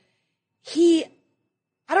 And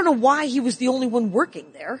I don't know why he was the only one working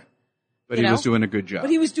there. But he was doing a good job.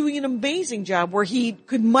 But he was doing an amazing job where he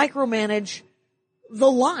could micromanage the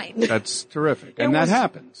line. That's terrific. And that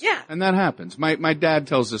happens. Yeah. And that happens. My dad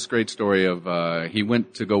tells this great story of, he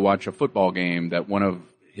went to go watch a football game that one of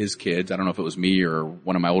his kids, I don't know if it was me or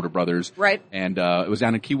one of my older brothers. Right. And, it was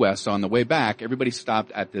down in Key West. So on the way back, everybody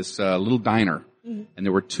stopped at this, little diner. Mm-hmm. And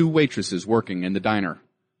there were 2 waitresses working in the diner.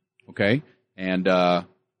 Okay. And,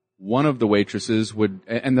 one of the waitresses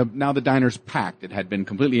now the diner's packed. It had been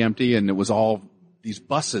completely empty and it was all these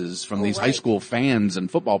buses from these high school fans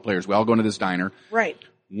and football players. We all go into this diner. Right.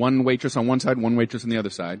 One waitress on one side, one waitress on the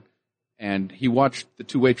other side. And he watched the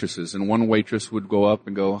 2 waitresses and one waitress would go up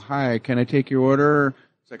and go, "Hi, can I take your order?"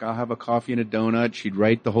 It's like, "I'll have a coffee and a donut." She'd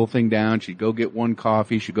write the whole thing down. She'd go get 1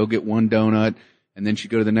 coffee. She'd go get 1 donut. And then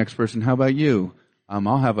she'd go to the next person. "How about you?"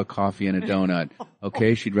 "I'll have a coffee and a donut."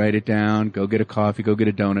 Okay, she'd write it down, go get a coffee, go get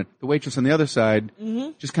a donut. The waitress on the other side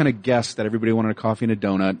just kind of guessed that everybody wanted a coffee and a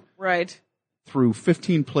donut. Right. Threw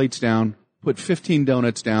 15 plates down, put 15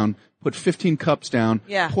 donuts down, put 15 cups down,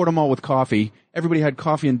 poured them all with coffee. Everybody had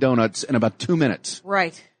coffee and donuts in about 2 minutes.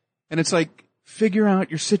 Right. And it's like, figure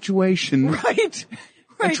out your situation. Right.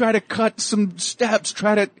 And try to cut some steps.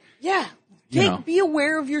 Try to... Yeah. Be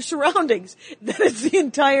aware of your surroundings. That is the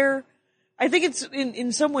entire... I think it's,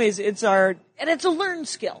 in some ways, it's and it's a learned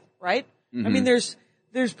skill, right? Mm-hmm. I mean,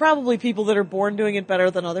 there's probably people that are born doing it better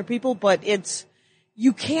than other people, but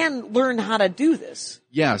you can learn how to do this.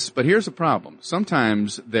 Yes, but here's the problem.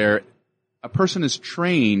 Sometimes a person is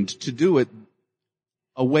trained to do it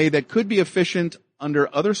a way that could be efficient under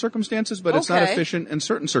other circumstances, but it's not efficient in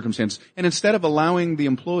certain circumstances. And instead of allowing the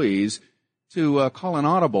employees to call an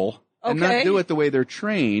audible and not do it the way they're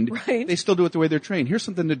trained, they still do it the way they're trained. Here's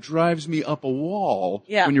something that drives me up a wall.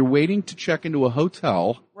 Yeah. When you're waiting to check into a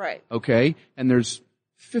hotel. Right. Okay. And there's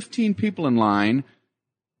 15 people in line,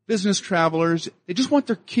 business travelers. They just want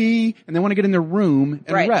their key and they want to get in their room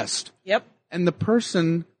and rest. Yep. And the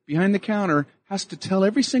person behind the counter has to tell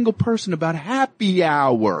every single person about happy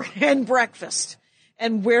hour. And breakfast.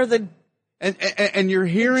 And where the... And you're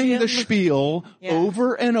hearing the spiel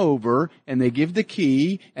over and over, and they give the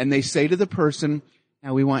key, and they say to the person,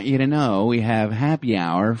 "Now we want you to know we have happy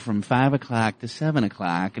hour from 5 o'clock to 7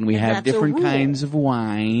 o'clock, and we have different kinds of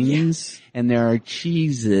wines, and there are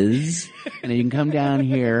cheeses, and you can come down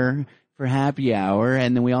here for happy hour,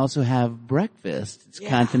 and then we also have breakfast. It's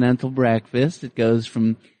continental breakfast. It goes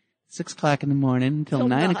from 6 o'clock in the morning until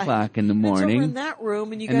 9 o'clock in the morning. It's over in that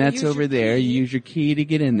room, and that's over there. You use your key to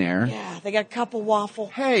get in there. Yeah, they got a cup of waffle.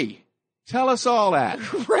 Hey, tell us all that.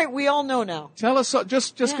 Right, we all know now. Tell us,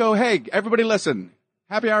 just go, hey, everybody listen.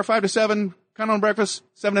 Happy hour 5 to 7, continental breakfast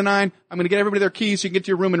 7 to 9. I'm going to get everybody their keys so you can get to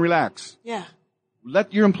your room and relax. Yeah.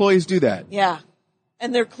 Let your employees do that. Yeah.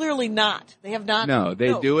 And they're clearly not. They have not. No,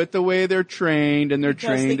 they do it the way they're trained, and they're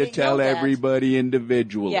trained to tell everybody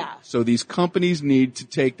individually. Yeah. So these companies need to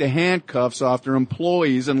take the handcuffs off their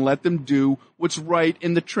employees and let them do what's right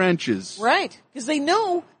in the trenches. Right. Because they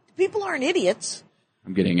know people aren't idiots.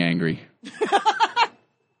 I'm getting angry.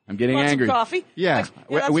 I'm getting Want angry. Some coffee? Yeah.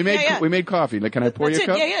 We made coffee. Like, can I pour you a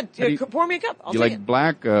cup? Yeah. Pour me a cup. You like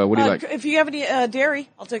black? What do you like? If you have any dairy,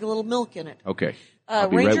 I'll take a little milk in it. Okay. I'll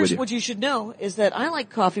be Rangers, right with you. what you should know is that I like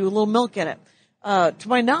coffee with a little milk in it. To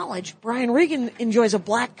my knowledge, Brian Regan enjoys a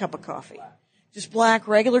black cup of coffee. Just black,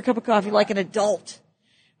 regular cup of coffee like an adult.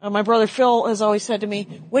 My brother Phil has always said to me,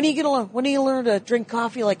 when are you going to learn to drink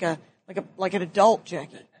coffee like an adult,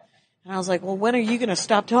 Jackie? And I was like, well, when are you going to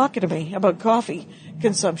stop talking to me about coffee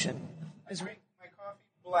consumption? I drink my coffee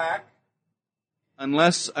black.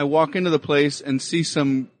 Unless I walk into the place and see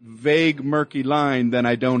some vague, murky line, then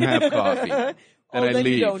I don't have coffee. Then I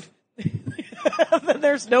leave. You don't. Then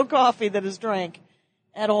there's no coffee that is drank.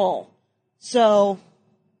 at all. So,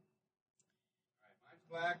 Mine's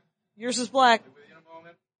black. yours is black. With you in a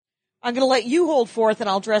moment. I'm going to let you hold forth, and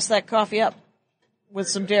I'll dress that coffee up with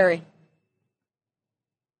some dairy.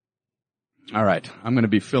 All right, I'm going to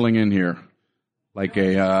be filling in here like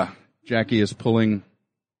Jackie is pulling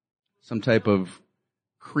some type of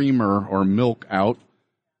creamer or milk out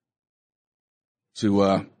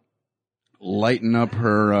to lighten up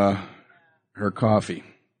her coffee.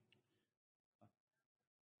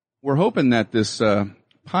 We're hoping that this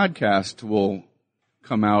podcast will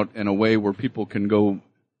come out in a way where people can go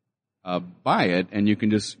buy it, and you can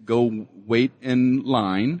just go wait in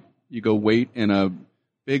line. You go wait in a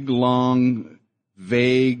big, long,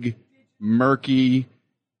 vague, murky,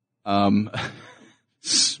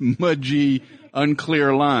 smudgy,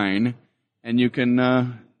 unclear line, and you can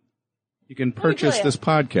purchase this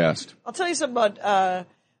podcast. I'll tell you something about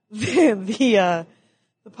the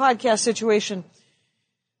podcast situation.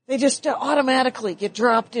 They just automatically get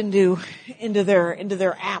dropped into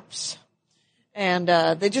their apps, and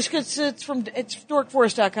they just get it's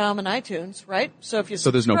dorkforest.com and iTunes, right? So if you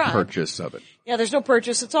So there's no subscribe- purchase of it. Yeah, there's no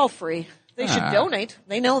purchase. It's all free. They should donate.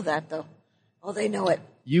 They know that, though. Oh, they know it.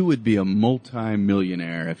 You would be a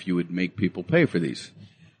multi-millionaire if you would make people pay for these.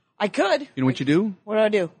 I could. You know what you do? What do I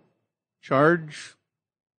do? Charge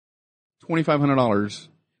 $2,500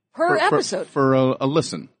 Per episode. for a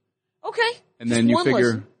listen. Okay. And Just then you one figure,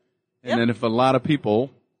 listen. and then if a lot of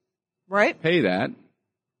people Right? pay that,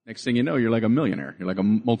 next thing you know, you're like a millionaire. You're like a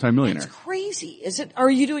multi-millionaire. It's crazy. Is it? Are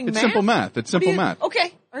you doing It's math? simple math. It's simple math.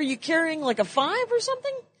 Okay. Are you carrying like a 5 or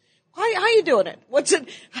something? How you doing it? What's it?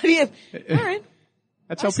 How do you? All right.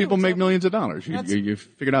 That's I how see people what's make up. millions of dollars. You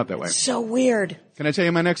figured out that way. So weird. Can I tell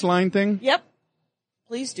you my next line thing? Yep.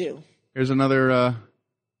 Please do. Here's another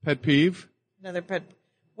pet peeve. Another pet.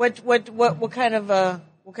 What kind of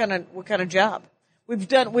job? We've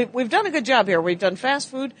done a good job here. We've done fast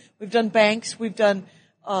food. We've done banks. We've done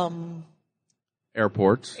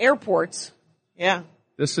Airports. airports. Yeah.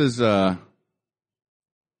 This is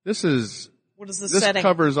What is the this setting?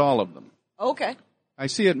 covers all of them. Okay. I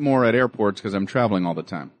see it more at airports because I'm traveling all the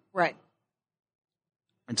time. Right.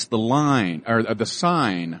 It's the line or the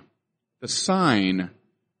sign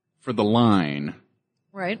for the line.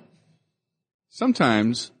 Right.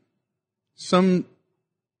 Sometimes some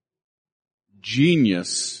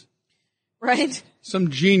genius Right.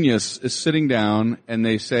 is sitting down and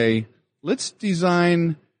they say, let's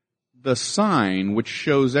design the sign which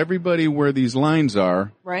shows everybody where these lines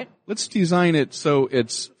are. Right. Let's design it so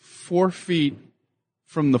it's 4 feet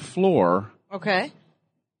from the floor. Okay.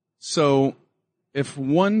 So if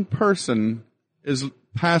one person is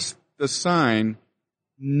past the sign,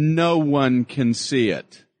 no one can see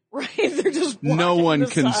it. Right. They're just No blocking one the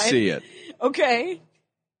can sign. see it. Okay.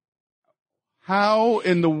 How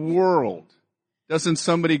in the world doesn't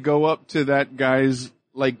somebody go up to that guy's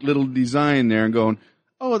like little design there and going,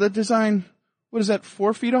 oh, that design, what is that,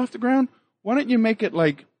 4 feet off the ground? Why don't you make it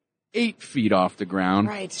like 8 feet off the ground?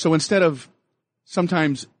 Right. So instead of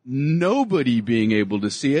sometimes nobody being able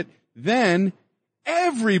to see it, then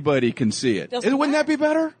everybody can see it. Doesn't Wouldn't that be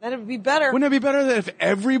better? That'd be better. Wouldn't it be better that if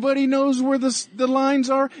everybody knows where the lines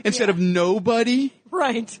are instead of nobody?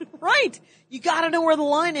 Right. Right. You gotta know where the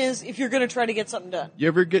line is if you're gonna try to get something done. You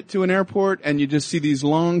ever get to an airport and you just see these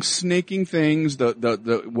long snaking things,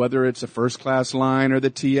 the whether it's a first class line or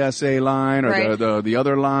the TSA line or Right. the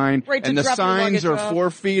other line, Right, to and the drop your signs luggage are off.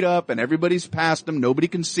 4 feet up and everybody's past them. Nobody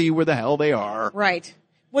can see where the hell they are. Right.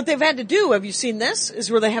 What they've had to do, have you seen this, is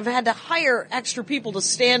where they have had to hire extra people to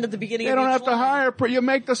stand at the beginning They of don't each have to line. hire. You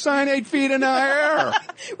make the sign 8 feet in the air.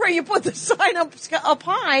 Right, you put the sign up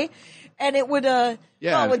high, and it would, Yeah.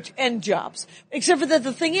 well, it would end jobs. Except for that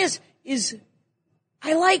the thing is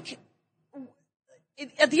I like,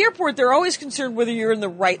 at the airport, they're always concerned whether you're in the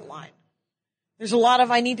right line. There's a lot of,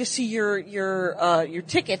 I need to see your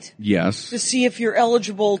ticket Yes. to see if you're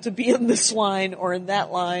eligible to be in this line or in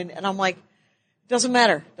that line, and I'm like, doesn't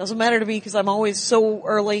matter. Doesn't matter to me because I'm always so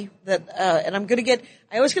early that, and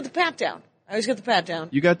I always get the pat down.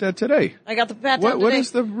 You got that today. I got the pat down What today.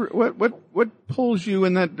 is what pulls you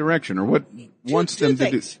in that direction, or what wants Two them to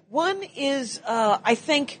do? things. One is, I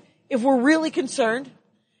think if we're really concerned,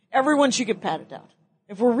 everyone should get patted down.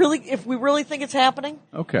 If we really think it's happening,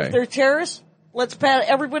 Okay. if they're terrorists, let's pat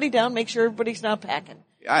everybody down, make sure everybody's not packing.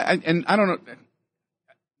 I don't know.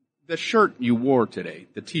 The shirt you wore today,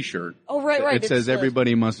 the T-shirt. Oh, right. It says It's,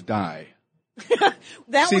 "Everybody must die."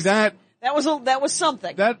 that See was that? that was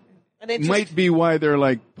something. That And it might be why they're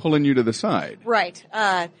like pulling you to the side. Right.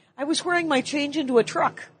 I was wearing my change into a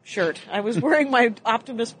truck shirt. I was wearing my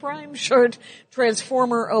Optimus Prime shirt,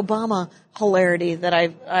 Transformer Obama hilarity that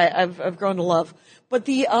I've grown to love. But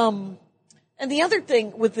and the other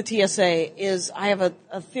thing with the TSA is I have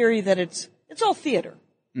a theory that it's all theater.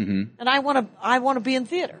 Mm-hmm. And I want to be in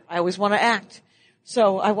theater. I always want to act.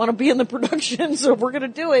 So I want to be in the production. So if we're going to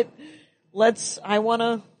do it,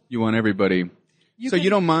 you want everybody. You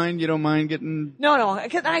don't mind getting... No,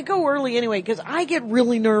 I go early anyway because I get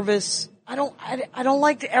really nervous. I don't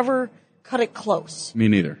like to ever cut it close. Me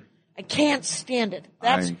neither. I can't stand it.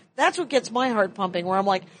 That's what gets my heart pumping where I'm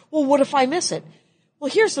like, well, what if I miss it?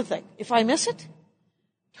 Well, here's the thing. If I miss it,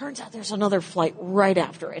 turns out there's another flight right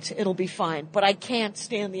after it. It'll be fine. But I can't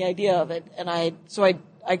stand the idea of it, and I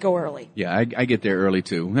go early. Yeah, I get there early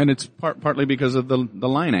too, and it's partly because of the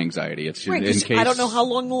line anxiety. It's right, in case I don't know how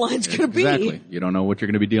long the line's going to be. Exactly, you don't know what you're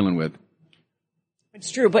going to be dealing with. It's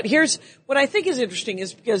true, but here's what I think is interesting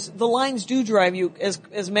is because the lines do drive you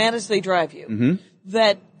as mad as they drive you. Mm-hmm.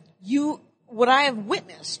 That what I have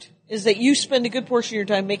witnessed is that you spend a good portion of your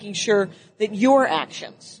time making sure that your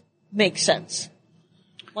actions make sense.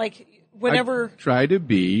 Like whenever I try to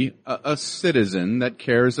be a citizen that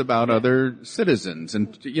cares about other citizens,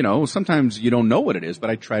 and sometimes you don't know what it is, but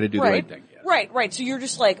I try to do the right thing. Yes. Right. So you're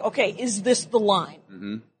just like, okay, is this the line?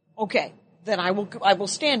 Mm-hmm. Okay, then I will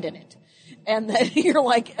stand in it, and then you're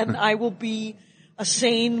like, and I will be a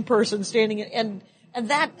sane person standing in,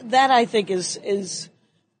 and that I think is it's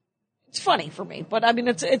funny for me, but I mean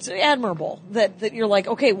it's admirable that you're like,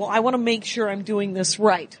 okay, well I want to make sure I'm doing this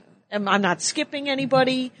right. And I'm not skipping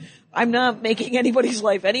anybody. I'm not making anybody's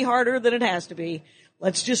life any harder than it has to be.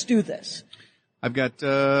 Let's just do this. I've got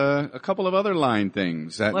a couple of other line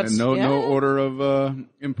things. No order of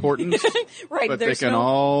importance. Right. But they can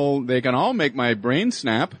all make my brain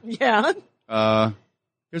snap. Yeah.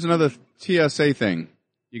 Here's another TSA thing.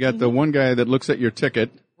 You got the one guy that looks at your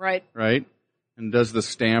ticket. Right. Right. And does the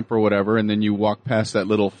stamp or whatever, and then you walk past that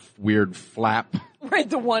little weird flap. Right.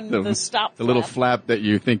 The stop. The little flap that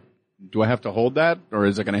you think, do I have to hold that, or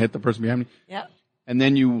is it going to hit the person behind me? Yeah. And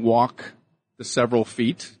then you walk the several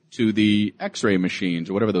feet to the X-ray machines,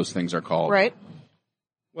 or whatever those things are called. Right.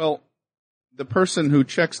 Well, the person who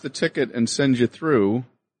checks the ticket and sends you through,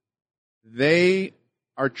 they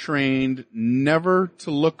are trained never to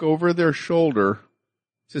look over their shoulder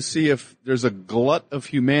to see if there's a glut of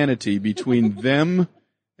humanity between them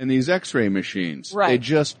and these X-ray machines. Right. They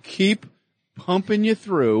just keep pumping you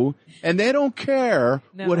through, and they don't care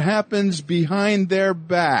what happens behind their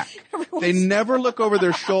back. They never look over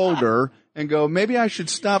their shoulder and go, maybe I should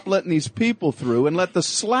stop letting these people through and let the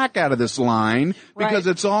slack out of this line because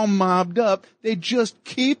it's all mobbed up. They just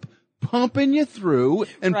keep pumping you through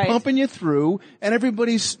and pumping you through, and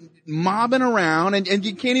everybody's mobbing around, and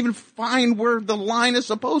you can't even find where the line is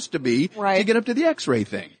supposed to be to get up to the X-ray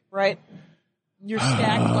thing. Right. You're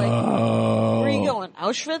stacked like, where are you going?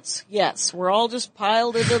 Auschwitz? Yes. We're all just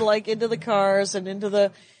piled into the cars and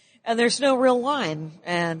and there's no real line.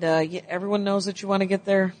 And, everyone knows that you want to get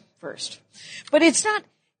there first. But it's not.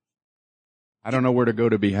 I don't know where to go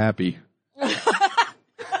to be happy.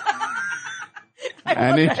 That's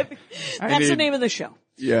the name of the show.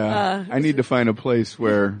 Yeah. I need to find a place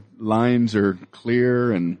where lines are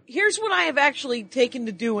clear and. Here's what I have actually taken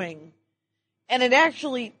to doing. And it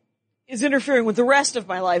actually is interfering with the rest of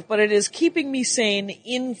my life, but it is keeping me sane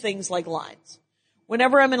in things like lines.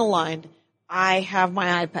 Whenever I'm in a line, I have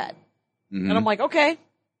my iPad. Mm-hmm. And I'm like, okay,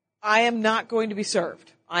 I am not going to be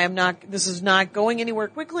served. This is not going anywhere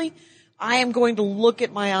quickly. I am going to look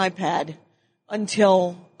at my iPad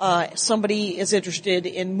until somebody is interested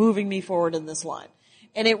in moving me forward in this line.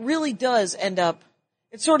 And it really does end up,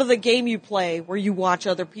 it's sort of the game you play where you watch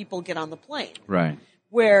other people get on the plane. Right.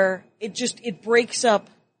 Where it breaks up.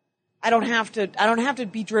 I don't have to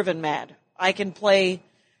be driven mad. I can play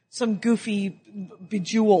some goofy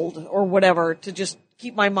Bejeweled or whatever to just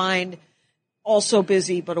keep my mind also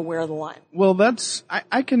busy but aware of the line. Well,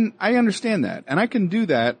 I understand that. And I can do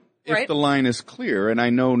that if the line is clear and I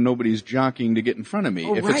know nobody's jockeying to get in front of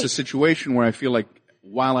me. If it's a situation where I feel like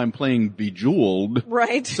while I'm playing Bejeweled,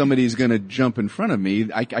 somebody's going to jump in front of me,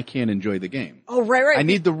 I can't enjoy the game. Oh, right. I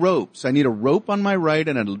need the ropes. I need a rope on my right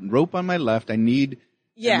and a rope on my left. And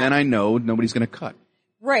then I know nobody's going to cut.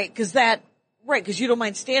 Right, because you don't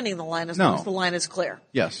mind standing in the line as long as the line is clear.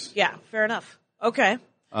 Yes. Yeah, fair enough. Okay.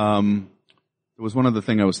 There was one other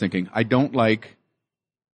thing I was thinking. I've been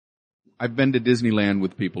to Disneyland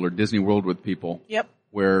with people or Disney World with people. Yep.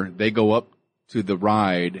 Where they go up to the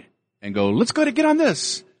ride and go, let's go to get on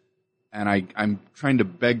this. and I'm trying to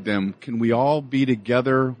beg them, can we all be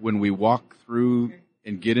together when we walk through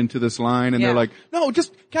and get into this line? And they're like, no,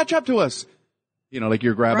 just catch up to us. You know, like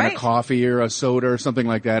you're grabbing a coffee or a soda or something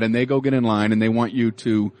like that, and they go get in line, and they want you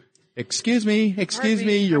to, excuse me,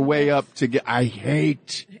 you're way up to get, I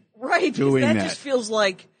hate doing that. That just feels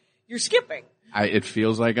like you're skipping. It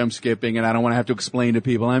feels like I'm skipping, and I don't want to have to explain to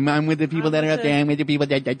people, I'm with the people that are up there, I'm with the people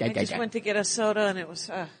that, I just went to get a soda, and it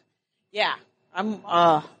was, you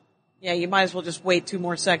might as well just wait 2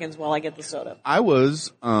 more seconds while I get the soda. I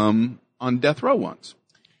was, on death row once.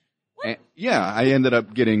 And, I ended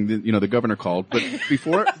up getting the governor called, but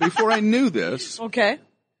before I knew this. Okay.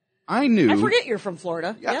 I knew. I forget you're from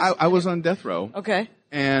Florida. Yeah, yes. I was on death row. Okay.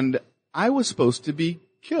 And I was supposed to be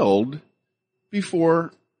killed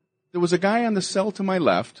before there was a guy on the cell to my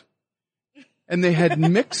left, and they had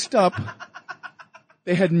mixed up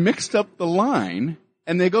the line,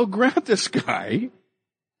 and they go grab this guy,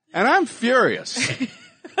 and I'm furious.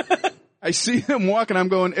 I see them walking, I'm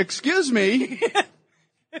going, excuse me.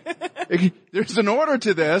 There's an order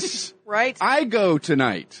to this. Right. I go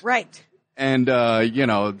tonight. Right. And, so.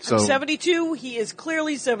 I'm 72. He is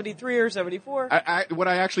clearly 73 or 74. What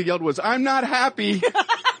I actually yelled was, I'm not happy.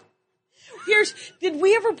 Did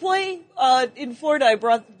we ever play, in Florida, I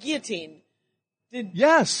brought the guillotine.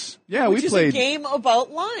 Yes. Yeah, we played. Which is a game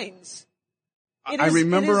about lines. I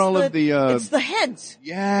remember all of the, it's the heads.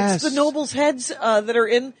 Yes. It's the nobles' heads, that are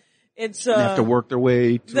in, it's, they have to work their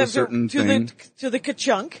way to a certain thing. To the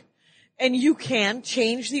ka-chunk. And you can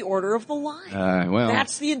change the order of the line. Well.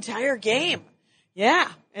 That's the entire game. Yeah.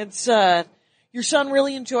 It's, your son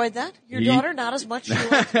really enjoyed that? Your daughter, not as much.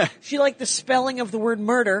 She liked the spelling of the word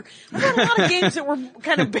murder. I've had a lot of games that were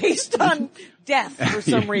kind of based on death for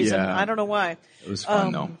some reason. Yeah. I don't know why. It was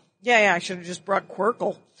fun, though. Yeah, I should have just brought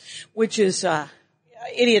Quirkle, which is,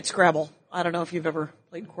 Idiot Scrabble. I don't know if you've ever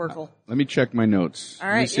played Quirkle. Let me check my notes. All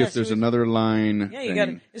right. Let me see if there's another line. Yeah, you got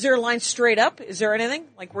it. Is there a line straight up? Is there anything?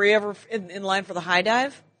 Like, were you ever in line for the high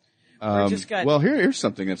dive? Well, here's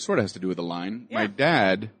something that sort of has to do with the line. Yeah. My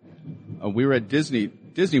dad, we were at Disney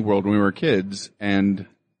World when we were kids, and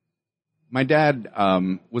my dad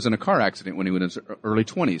was in a car accident when he was in his early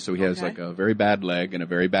 20s, so he has like a very bad leg and a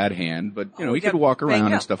very bad hand, but he could walk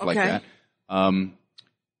around and stuff like that. I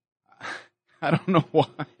don't know why,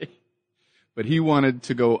 but he wanted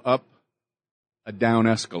to go up a down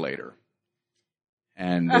escalator,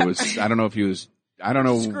 and there was I don't know.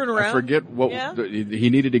 Screwing around. I forget what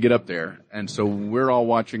he needed to get up there, and so we're all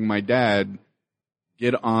watching my dad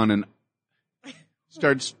get on and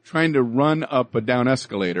starts trying to run up a down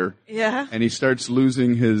escalator. Yeah. And he starts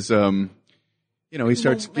losing his, he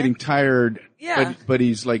starts getting tired. Yeah. But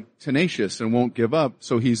he's like tenacious and won't give up.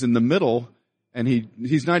 So he's in the middle and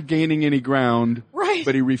he's not gaining any ground. Right.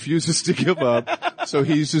 But he refuses to give up. So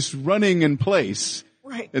he's just running in place.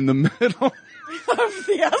 Right. In the middle. Of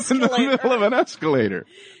the escalator. In the middle of an escalator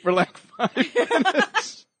for like 5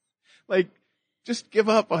 minutes. Like, just give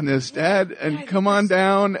up on this, Dad, and come on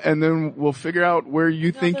down, and then we'll figure out where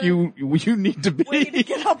you think you need to be. Way to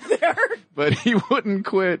get up there. But he wouldn't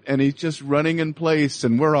quit, and he's just running in place,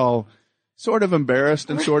 and we're all sort of embarrassed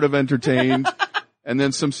and sort of entertained. And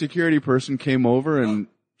then some security person came over and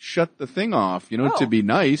shut the thing off, to be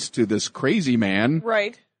nice to this crazy man.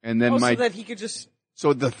 Right. And then so that he could just...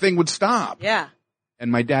 So the thing would stop. Yeah.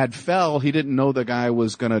 And my dad fell. He didn't know the guy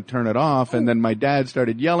was going to turn it off. And then my dad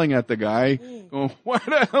started yelling at the guy, going, why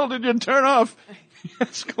the hell did you turn off the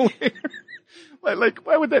escalator? Like,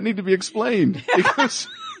 why would that need to be explained? Because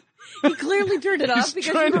he clearly turned it off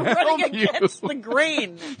because you were running against the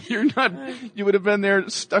grain. You would have been there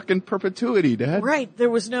stuck in perpetuity, Dad. Right. There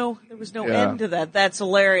was no end to that. That's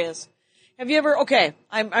hilarious. Have you ever,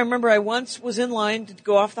 I remember I once was in line to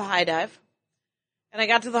go off the high dive. And I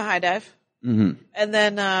got to the high dive. Mm-hmm. And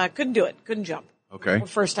then, couldn't do it. Couldn't jump. Okay.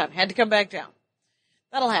 First time. Had to come back down.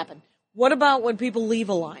 That'll happen. What about when people leave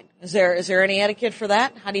a line? Is there any etiquette for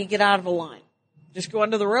that? How do you get out of a line? Just go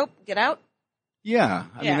under the rope, get out? Yeah.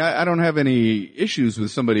 I mean, I don't have any issues with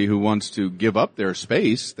somebody who wants to give up their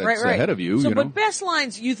space that's ahead of you, But best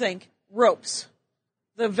lines, you think, ropes.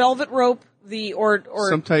 The velvet rope, or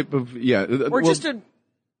some type of, or just a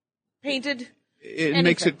painted. It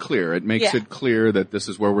makes it clear. It makes it clear that this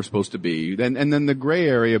is where we're supposed to be. And then the gray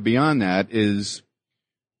area beyond that is,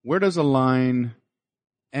 where does a line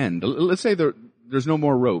end? Let's say there's no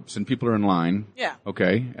more ropes and people are in line. Yeah.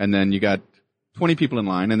 Okay. And then you got 20 people in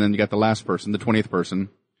line, and then you got the last person, the 20th person.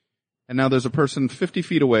 And now there's a person 50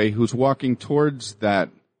 feet away who's walking towards the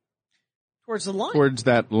line. Towards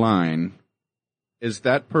that line. Is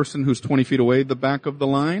that person who's 20 feet away the back of the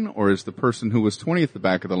line, or is the person who was 20th the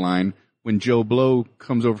back of the line when Joe Blow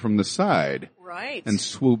comes over from the side Right. and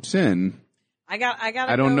swoops in. I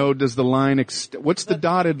don't know. Does the line what's the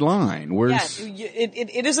dotted line? Where's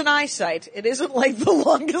it is an eyesight. It isn't like the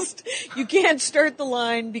longest. You can't start the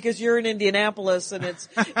line because you're in Indianapolis and it's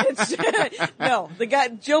no. The guy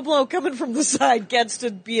Joe Blow coming from the side gets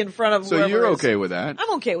to be in front of. So you're okay with that?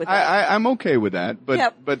 I'm okay with that. I'm okay with that.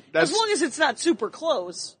 But that's as long as it's not super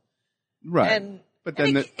close. Right. But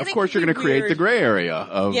then of course you're going to create the gray area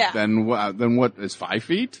of then what is 5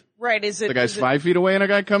 feet? Right. Is it the guy's 5 feet away and a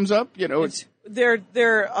guy comes up?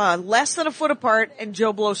 They're less than a foot apart, and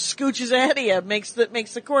Joe Blow scooches ahead of you, makes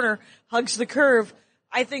the corner, hugs the curve.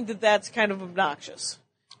 I think that's kind of obnoxious,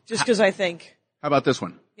 just because I think. How about this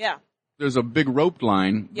one? Yeah. There's a big rope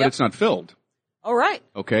line, but it's not filled. All right.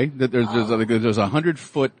 Okay. There's 100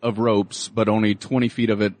 foot of ropes, but only 20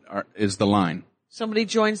 feet of it is the line. Somebody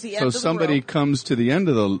joins the end of the rope. So somebody comes to the end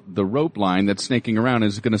of the rope line that's snaking around,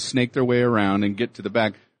 is going to snake their way around and get to the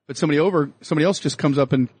back. But somebody else just comes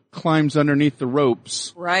up and climbs underneath the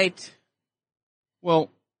ropes. Right. Well,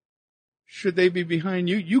 should they be behind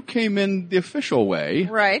you? You came in the official way.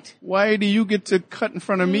 Right. Why do you get to cut in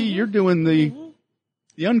front of me? You're doing the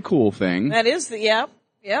uncool thing. That is yep.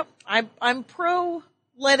 I'm pro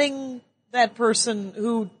letting that person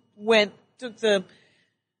who took the.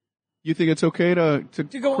 You think it's okay to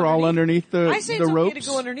crawl underneath the I say it's ropes? Okay to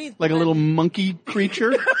go underneath. Like a little monkey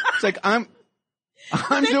creature? It's like I'm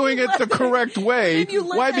doing it the correct way.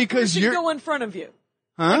 Why? Because you're go in front of you.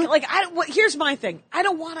 Huh? Here's my thing. I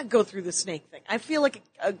don't want to go through the snake thing. I feel like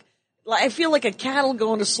a cattle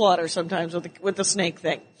going to slaughter sometimes with the snake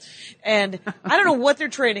thing. And I don't know what they're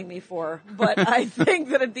training me for, but I think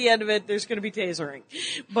that at the end of it, there's going to be tasering.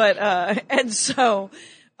 But, and so,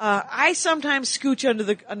 I sometimes scooch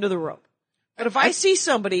under the rope. But if I see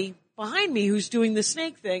somebody behind me who's doing the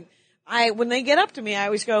snake thing, when they get up to me, I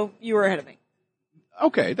always go, you were ahead of me.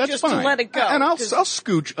 Okay, that's just fine. To let it go. And I'll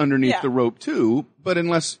scooch underneath the rope too, but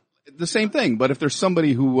unless the same thing. But if there's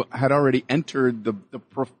somebody who had already entered the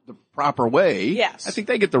proper way, yes. I think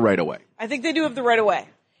they get the right of way. I think they do have the right of way.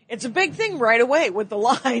 It's a big thing right away with the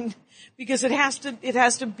line because it has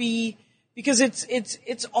to be because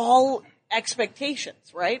it's all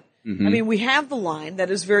expectations, right? Mm-hmm. I mean, we have the line that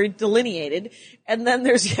is very delineated, and then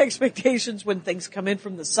there's the expectations when things come in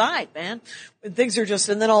from the side, man. When things are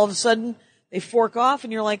and then all of a sudden they fork off,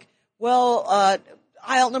 and you're like, well,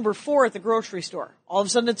 aisle number 4 at the grocery store. All of a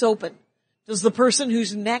sudden it's open. Does the person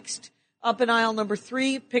who's next up in aisle number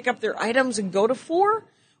 3 pick up their items and go to 4?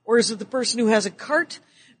 Or is it the person who has a cart?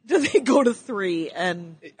 Do they go to 3?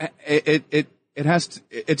 And it has to,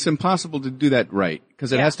 it's impossible to do that right,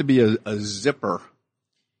 because it has to be a zipper.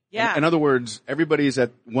 Yeah. In other words, everybody's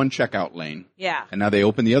at one checkout lane. Yeah. And now they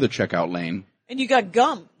open the other checkout lane. And you got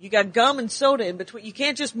gum. You got gum and soda in between. You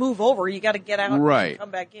can't just move over. You got to get out and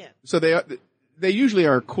come back in. So they usually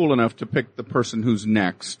are cool enough to pick the person who's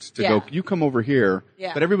next to go, you come over here.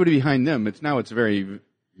 Yeah. But everybody behind them, it's very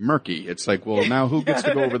murky. It's like, well, now who gets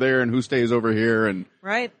to go over there and who stays over here? And,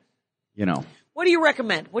 right. What do you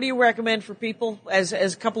recommend? What do you recommend for people as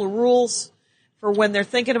a couple of rules for when they're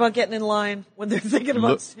thinking about getting in line, when they're thinking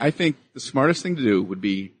about... I think the smartest thing to do would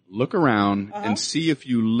be look around and see if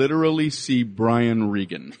you literally see Brian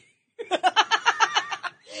Regan.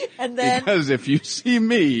 And then... Because if you see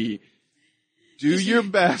me, do your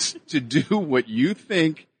best to do what you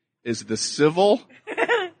think is the civil...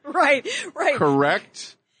 right.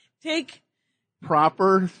 Correct...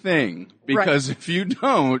 proper thing. Because if you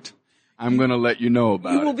don't, I'm going to let you know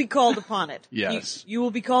about it. You will be called upon it. Yes. You will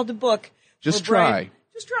be called to book. Just try.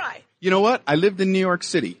 Just try. You know what? I lived in New York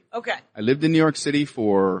City. Okay. I lived in New York City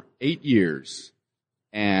for 8 years.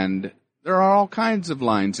 And there are all kinds of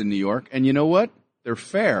lines in New York. And you know what? They're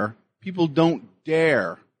fair. People don't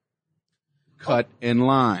dare cut in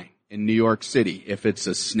line in New York City. If it's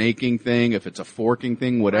a snaking thing, if it's a forking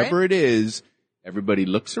thing, whatever it is, everybody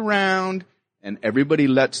looks around and everybody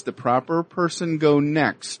lets the proper person go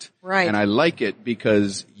next. Right. And I like it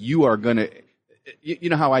because you are going to... You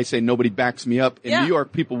know how I say nobody backs me up? In New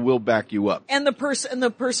York, people will back you up. And the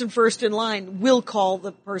person first in line will call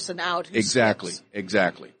the person out. Exactly.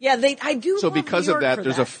 Yeah, I do. So because of that,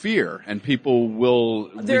 there's a fear, and people will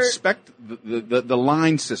respect the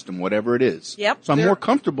line system, whatever it is. Yep. So I'm more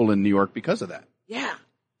comfortable in New York because of that.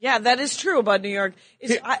 Yeah, that is true about New York.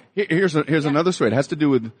 Here's another story. It has to do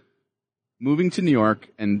with moving to New York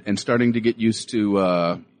and starting to get used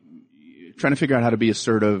to trying to figure out how to be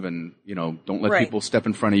assertive and, don't let people step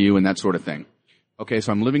in front of you and that sort of thing. Okay,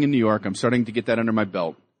 so I'm living in New York. I'm starting to get that under my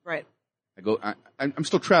belt. Right. I'm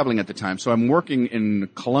still traveling at the time, so I'm working in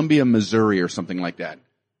Columbia, Missouri or something like that.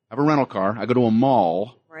 I have a rental car. I go to a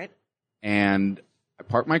mall. Right. And I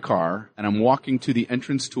park my car, and I'm walking to the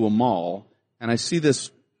entrance to a mall, and I see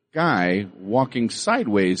this guy walking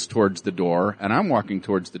sideways towards the door, and I'm walking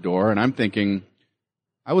towards the door, and I'm thinking,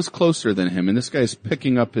 I was closer than him, and this guy's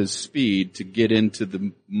picking up his speed to get into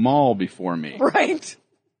the mall before me. Right.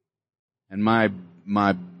 And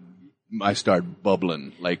I start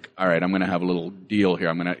bubbling, like, all right, I'm going to have a little deal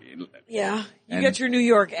here. Yeah. You get your New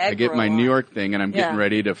York aggro. I get my on. New York thing, and I'm getting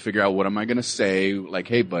ready to figure out what am I going to say. Like,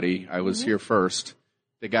 hey, buddy, I was here first.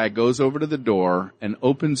 The guy goes over to the door and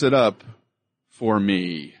opens it up for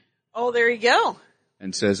me. Oh, there you go.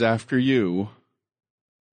 And says, after you.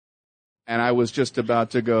 And I was just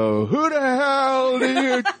about to go, who the hell do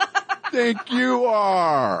you think you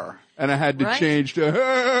are? And I had to change to,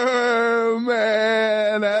 oh,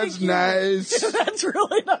 man, that's nice. That's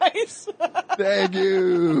really nice. Thank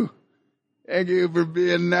you. Thank you for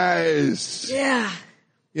being nice. Yeah.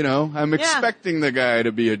 You know, I'm expecting the guy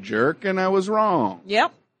to be a jerk, and I was wrong.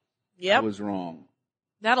 Yep. I was wrong.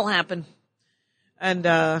 That'll happen. And,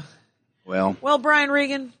 well, Brian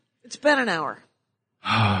Regan, it's been an hour.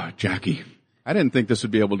 Jackie, I didn't think this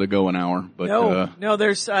would be able to go an hour, but no,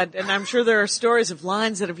 there's, and I'm sure there are stories of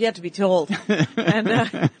lines that have yet to be told.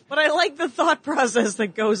 And, but I like the thought process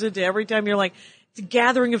that goes into every time you're like, it's a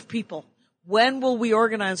gathering of people. When will we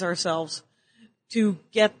organize ourselves to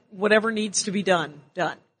get whatever needs to be done?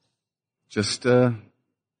 Just,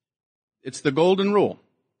 it's the golden rule.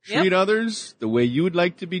 Treat others the way you would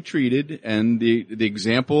like to be treated, and the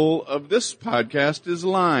example of this podcast is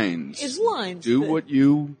lines. Do what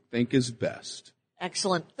you think is best.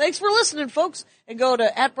 Excellent. Thanks for listening, folks. And go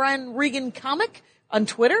to @BrianReganComic on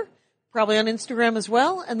Twitter, probably on Instagram as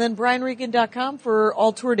well, and then BrianRegan.com for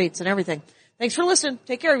all tour dates and everything. Thanks for listening.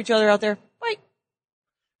 Take care of each other out there. Bye.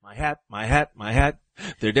 My hat, my hat, my hat.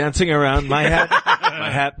 They're dancing around my hat. My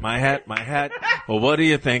hat, my hat, my hat. Well, what do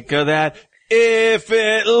you think of that? If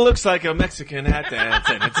it looks like a Mexican hat dance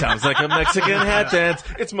and it sounds like a Mexican hat dance,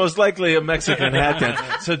 it's most likely a Mexican hat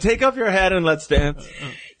dance. So take off your hat and let's dance.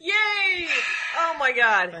 Yay! Oh my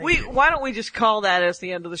God. Why don't we just call that as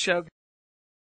the end of the show?